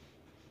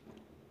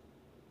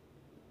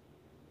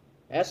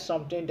 that's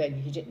something that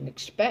you didn't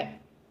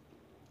expect.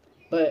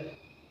 But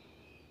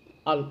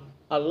a,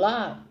 a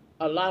lot,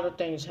 a lot of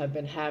things have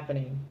been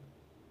happening.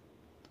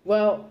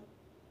 Well,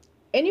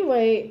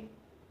 anyway,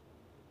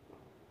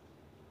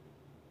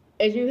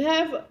 if you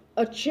have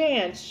a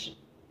chance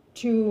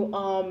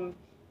to,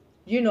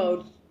 you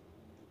know,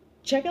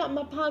 check out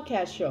my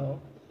podcast show,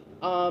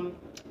 um,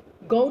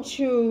 go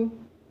to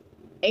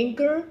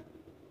anchor.fm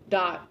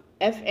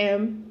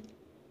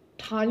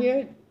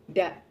Tanya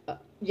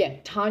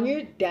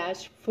Tanya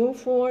dash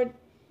Fulford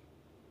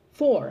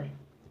 4,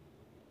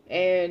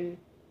 and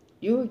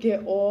you will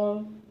get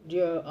all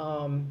your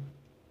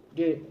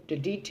the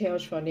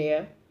details from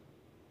there.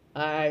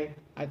 I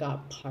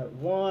got part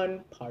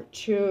one, part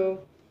two.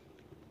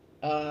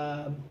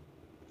 Um,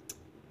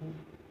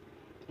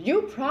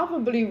 you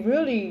probably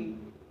really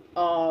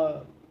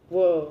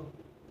will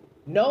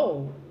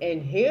know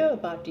and hear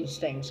about these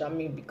things. I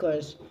mean,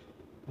 because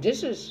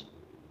this is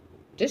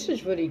this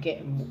is really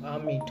getting, I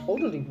mean,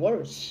 totally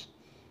worse.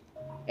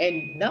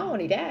 And not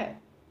only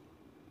that,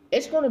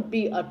 it's going to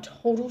be a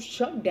total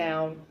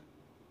shutdown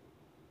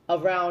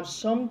around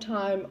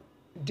sometime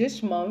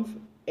this month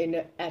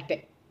in at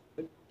the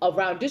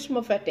around this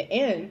month at the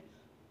end,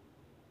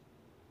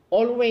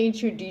 all the way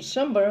into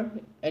December,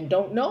 and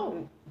don't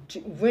know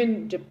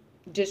when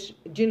this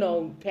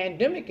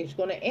pandemic is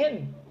going to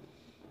end.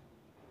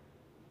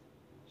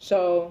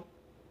 So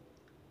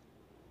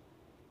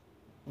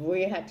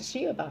we had to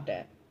see about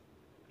that.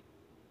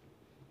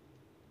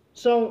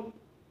 So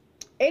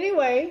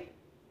anyway,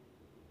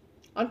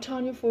 I'm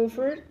Tanya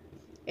Fulford,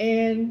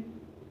 and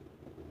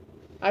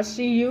I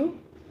see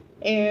you.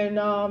 And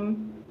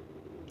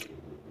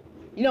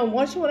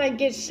once when I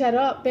get set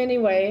up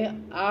anyway,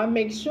 I'll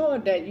make sure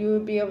that you'll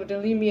be able to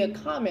leave me a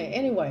comment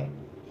anyway.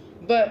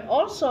 But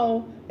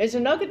also, there's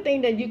another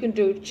thing that you can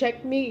do. Check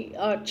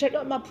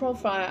out my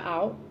profile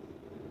out.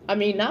 I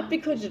mean, not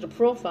because of the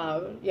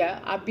profile. Yeah,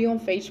 I'll be on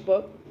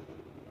Facebook.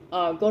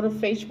 Go to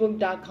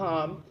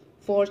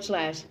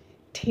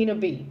facebook.com/Tina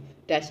B.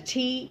 That's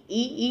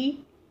TEENAB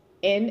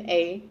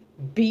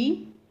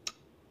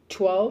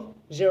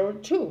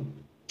 1202.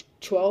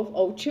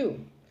 1202.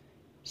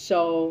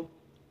 So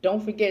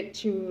don't forget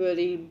to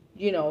really,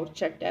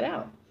 check that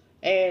out.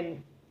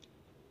 And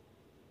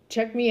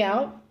check me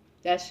out.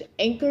 That's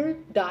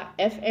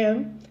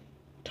anchor.fm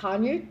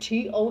Tanya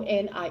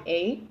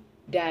TONIA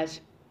dash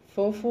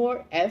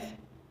 44F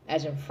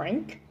as in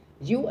Frank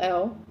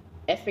UL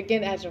F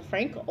again as in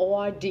Frank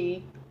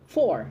ORD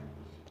 4.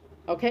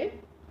 Okay?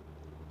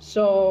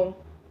 So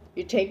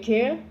you take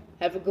care,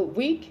 have a good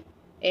week,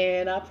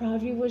 and I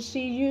probably will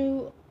see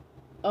you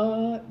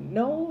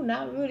no,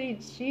 not really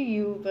see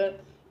you,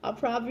 but I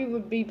probably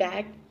would be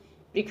back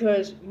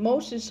because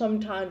most of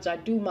sometimes I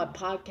do my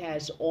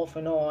podcast off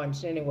and on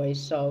anyway.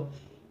 So,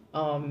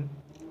 um,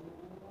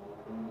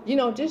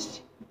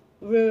 just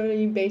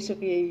really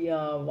basically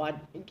what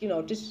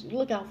just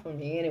look out for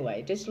me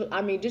anyway. Just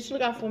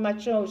look out for my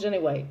shows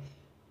anyway.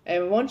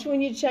 And once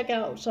when you check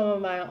out some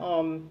of my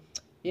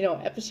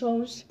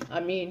episodes,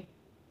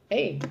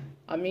 hey,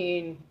 I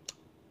mean,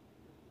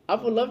 I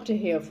would love to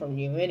hear from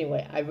you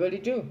anyway. I really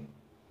do.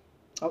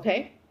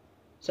 Okay?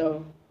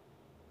 So,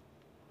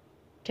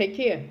 take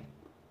care.